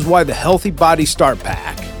 This is why the Healthy Body Start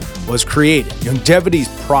Pack was created. Longevity's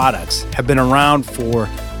products have been around for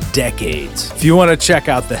decades. If you want to check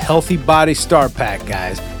out the Healthy Body Start Pack,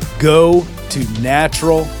 guys, go to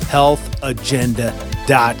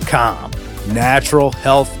naturalhealthagenda.com.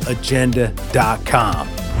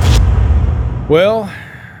 naturalhealthagenda.com. Well,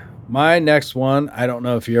 my next one, I don't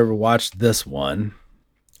know if you ever watched this one.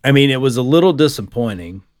 I mean, it was a little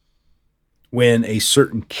disappointing when a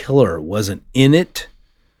certain killer wasn't in it,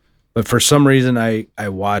 but for some reason I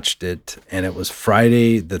watched it, and it was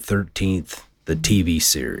Friday the 13th, the TV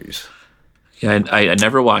series. Yeah, I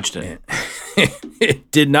never watched it.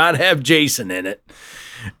 It did not have Jason in it,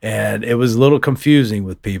 and it was a little confusing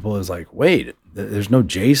with people. It was like, wait, there's no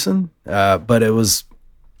Jason? But it was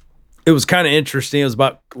kind of interesting. It was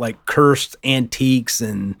about like cursed antiques,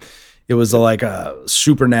 and it was like a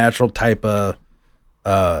supernatural type of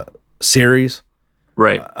series.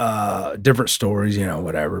 Right. Different stories,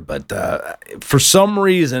 whatever. But for some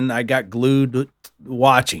reason, I got glued to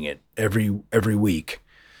watching it every week,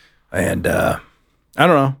 and I don't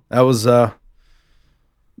know. That was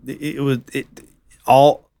there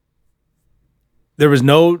was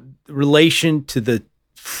no relation to the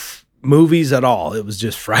movies at all. It was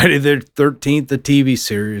just Friday the 13th, the TV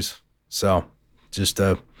series. So just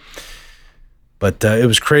but it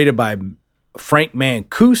was created by Frank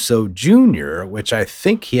Mancuso Jr., which I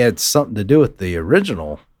think he had something to do with the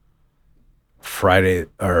original Friday,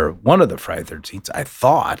 or one of the Friday 13th, I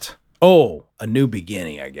thought. Oh, A New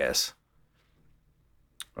Beginning, I guess.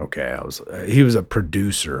 Okay, he was a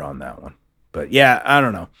producer on that one. But yeah, I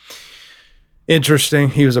don't know. Interesting.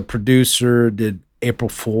 He was a producer, did April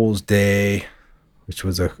Fool's Day, which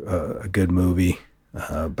was a good movie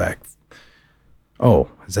back. Oh,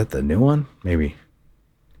 is that the new one? Maybe.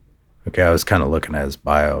 Okay, I was kind of looking at his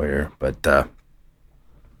bio here, but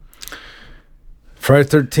Friday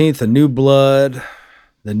 13th, A New Blood,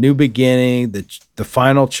 The New Beginning, the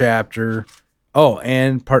final chapter. Oh,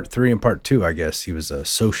 and part 3 and part 2, I guess. He was an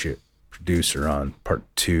associate producer on part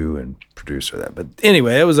 2 and producer of that. But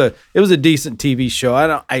anyway, it was a decent TV show.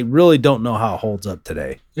 I really don't know how it holds up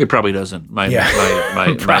today. It probably doesn't. My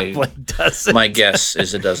guess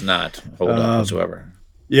is it does not hold up whatsoever.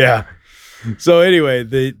 Yeah. So anyway,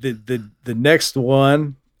 the next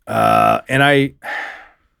one, and I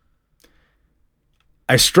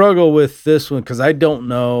struggle with this one because I don't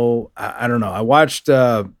know. I don't know. I watched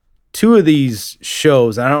 2 of these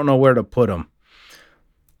shows. I don't know where to put them.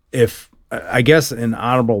 If I guess in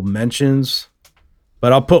honorable mentions,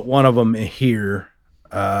 but I'll put one of them in here.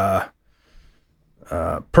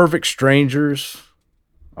 Perfect Strangers.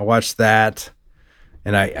 I watched that,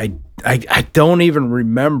 and I don't even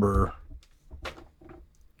remember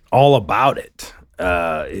all about it.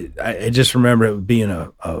 I just remember it being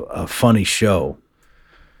a funny show.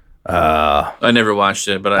 I never watched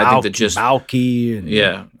it, but I think that just Balky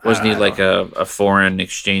and wasn't he like a foreign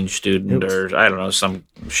exchange student or I don't know, some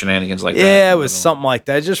shenanigans like that? Yeah, it was something like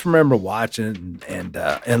that. I just remember watching it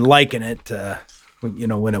and liking it,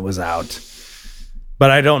 when it was out.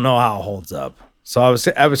 But I don't know how it holds up. So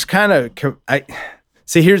I was kind of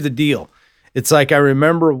see. Here's the deal. It's like I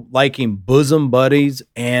remember liking Bosom Buddies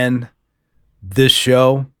and this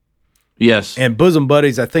show. Yes. And Bosom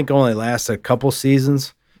Buddies, I think, only lasted a couple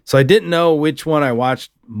seasons. So I didn't know which one I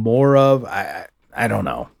watched more of. I don't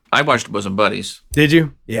know. I watched Bosom Buddies. Did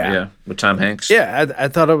you? Yeah. Yeah, with Tom Hanks. Yeah, I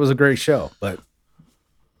thought it was a great show, but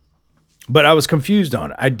I was confused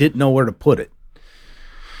on it. I didn't know where to put it.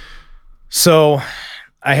 So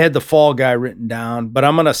I had the Fall Guy written down, but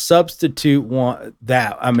I'm going to substitute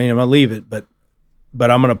that. I mean, I'm going to leave it, but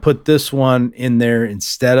I'm going to put this one in there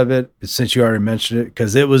instead of it, since you already mentioned it,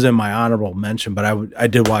 because it was in my honorable mention, but I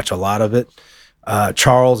did watch a lot of it.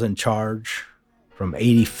 Charles in Charge from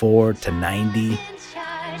 84 to 90.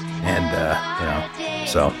 And,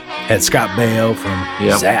 so had Scott Baio from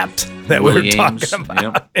Zapped that we were talking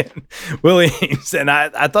about. Willie Ames. And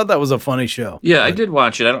I thought that was a funny show. Yeah, I did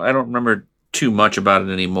watch it. I don't remember too much about it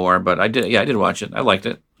anymore, but I did watch it. I liked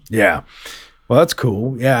it. Yeah. Well, that's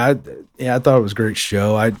cool. Yeah. I thought it was a great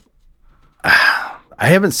show. I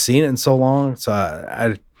haven't seen it in so long, so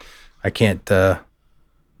I can't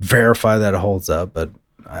verify that it holds up, but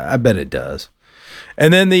I bet it does.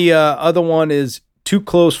 And then the other one is Too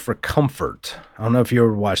Close for Comfort. I don't know if you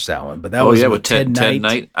ever watched that one, but that was with Ted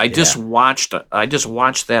Knight. I just watched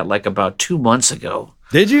that like about 2 months ago.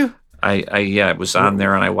 Did you? It was on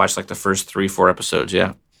there, and I watched like the first 3-4 episodes.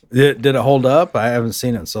 Yeah. Did it hold up? I haven't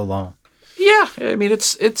seen it in so long. Yeah, I mean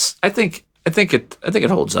it's. I think it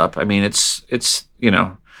holds up. I mean it's it's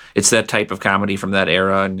that type of comedy from that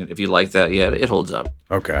era, and if you like that, yeah, it holds up.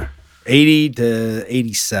 Okay, 80 to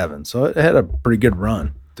 87, so it had a pretty good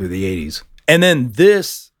run through the 80s. And then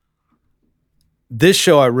this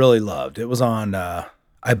show I really loved. It was on,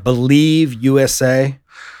 I believe, USA,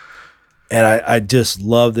 and I just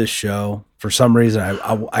love this show. For some reason,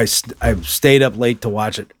 I stayed up late to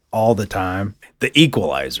watch it all the time. The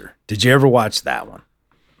Equalizer. Did you ever watch that one?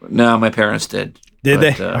 No, my parents did. Did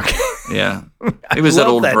they? Okay. Yeah, it was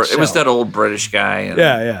it was that old British guy. And,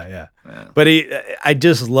 yeah. But I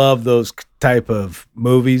just love those type of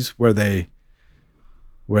movies where they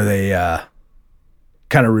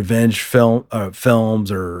kind of revenge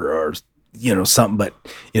films or something. But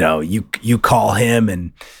you call him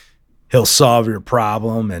and he'll solve your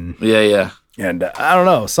problem. And yeah. And I don't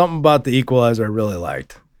know, something about The Equalizer I really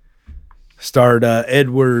liked. Starred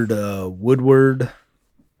Edward Woodward.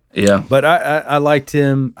 Yeah. But I liked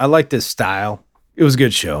him. I liked his style. It was a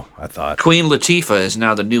good show, I thought. Queen Latifah is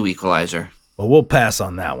now the new Equalizer. Well, we'll pass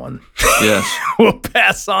on that one. Yes. We'll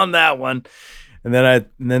pass on that one. And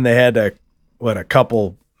then they had a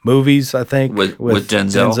couple movies, I think, with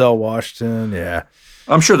Denzel. Denzel Washington. Yeah.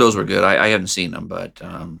 I'm sure those were good. I haven't seen them, but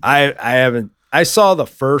I haven't. I saw the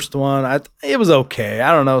first one. It was okay.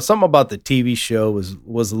 I don't know. Something about the TV show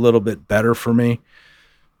was a little bit better for me.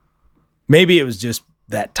 Maybe it was just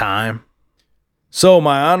that time. So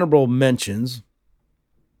my honorable mentions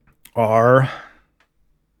are,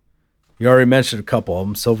 you already mentioned a couple of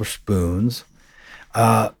them, Silver Spoons.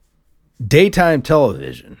 Daytime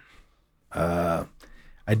television. I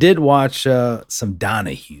did watch some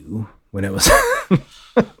Donahue when it was...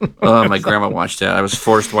 Oh, my grandma watched that. I was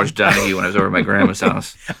forced to watch Donahue when I was over at my grandma's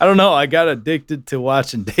house. I don't know. I got addicted to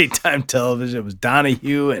watching daytime television. It was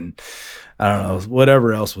Donahue and I don't know,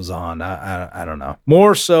 whatever else was on. I don't know.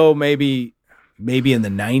 More so maybe in the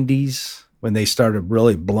 90s when they started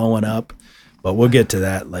really blowing up, but we'll get to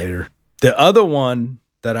that later. The other one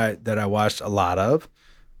that I watched a lot of,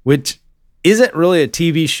 which isn't really a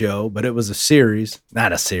TV show, but it was a series.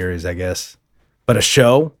 Not a series, I guess, but a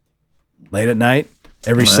show late at night.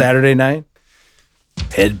 Every Saturday night,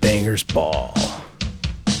 Headbangers Ball.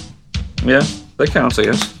 Yeah, that counts,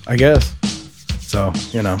 I guess. So,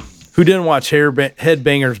 who didn't watch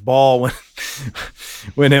Headbangers Ball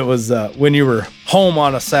when it was when you were home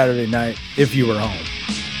on a Saturday night, if you were home?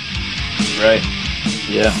 Right.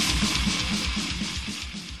 Yeah.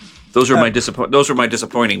 Those were my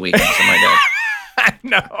disappointing weekends. Oh my God. I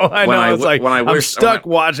know. It's like I'm stuck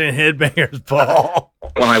watching Headbangers Ball.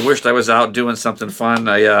 When I wished I was out doing something fun,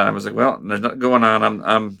 I was like, well, there's nothing going on.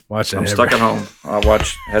 I'm stuck at home. I'll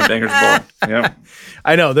watch Headbangers Ball. Yeah.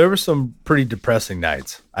 I know there were some pretty depressing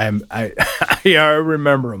nights. I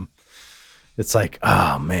remember them. It's like,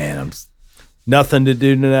 oh man, I'm nothing to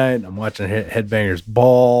do tonight. I'm watching Headbangers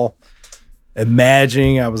Ball,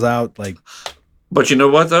 imagining I was out like. But you know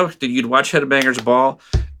what though? You'd watch Headbangers Ball,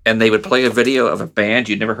 and they would play a video of a band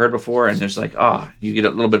you'd never heard before, and there's like, you get a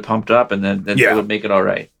little bit pumped up, and then it would make it all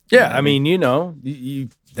right. Yeah, I mean, you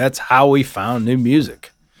that's how we found new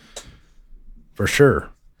music, for sure.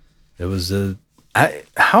 It was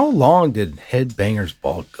how long did Headbangers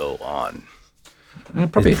Ball go on?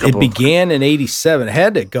 Probably it began in '87. It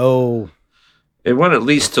had to go. It went at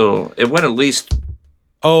least. Oh,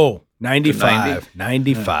 95.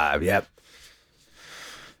 95, yep.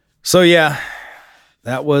 So, yeah,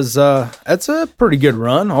 that was, that's a pretty good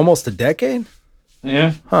run. Almost a decade.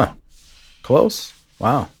 Yeah. Huh. Close.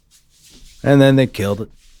 Wow. And then they killed it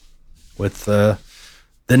with the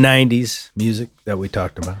 90s music that we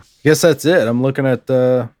talked about. I guess that's it. I'm looking at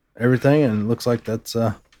everything, and it looks like that's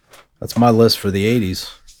my list for the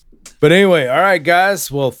 80s. But anyway, all right,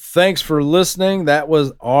 guys. Well, thanks for listening. That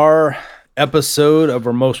was our episode of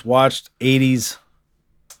our most watched 80s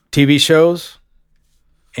TV shows.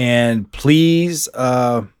 And please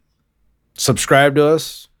subscribe to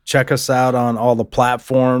us. Check us out on all the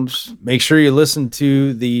platforms. Make sure you listen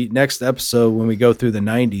to the next episode when we go through the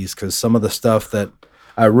 90s, because some of the stuff that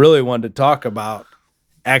I really wanted to talk about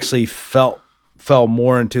actually fell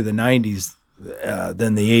more into the 90s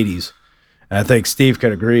than the 80s. And I think Steve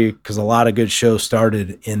could agree, because a lot of good shows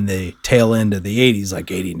started in the tail end of the 80s,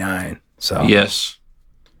 like 89. So Yes.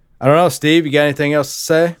 I don't know, Steve, you got anything else to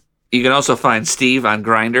say? You can also find Steve on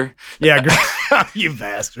Grindr. Yeah, you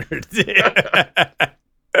bastard.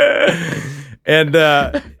 And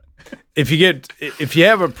if you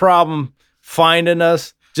have a problem finding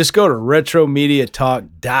us, just go to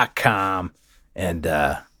retromediatalk.com and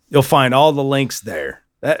you'll find all the links there.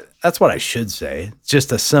 That's what I should say. It's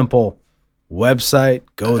just a simple website.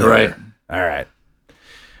 Go there. Right. All right.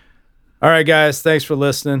 All right, guys. Thanks for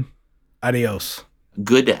listening. Adios.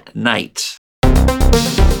 Good night.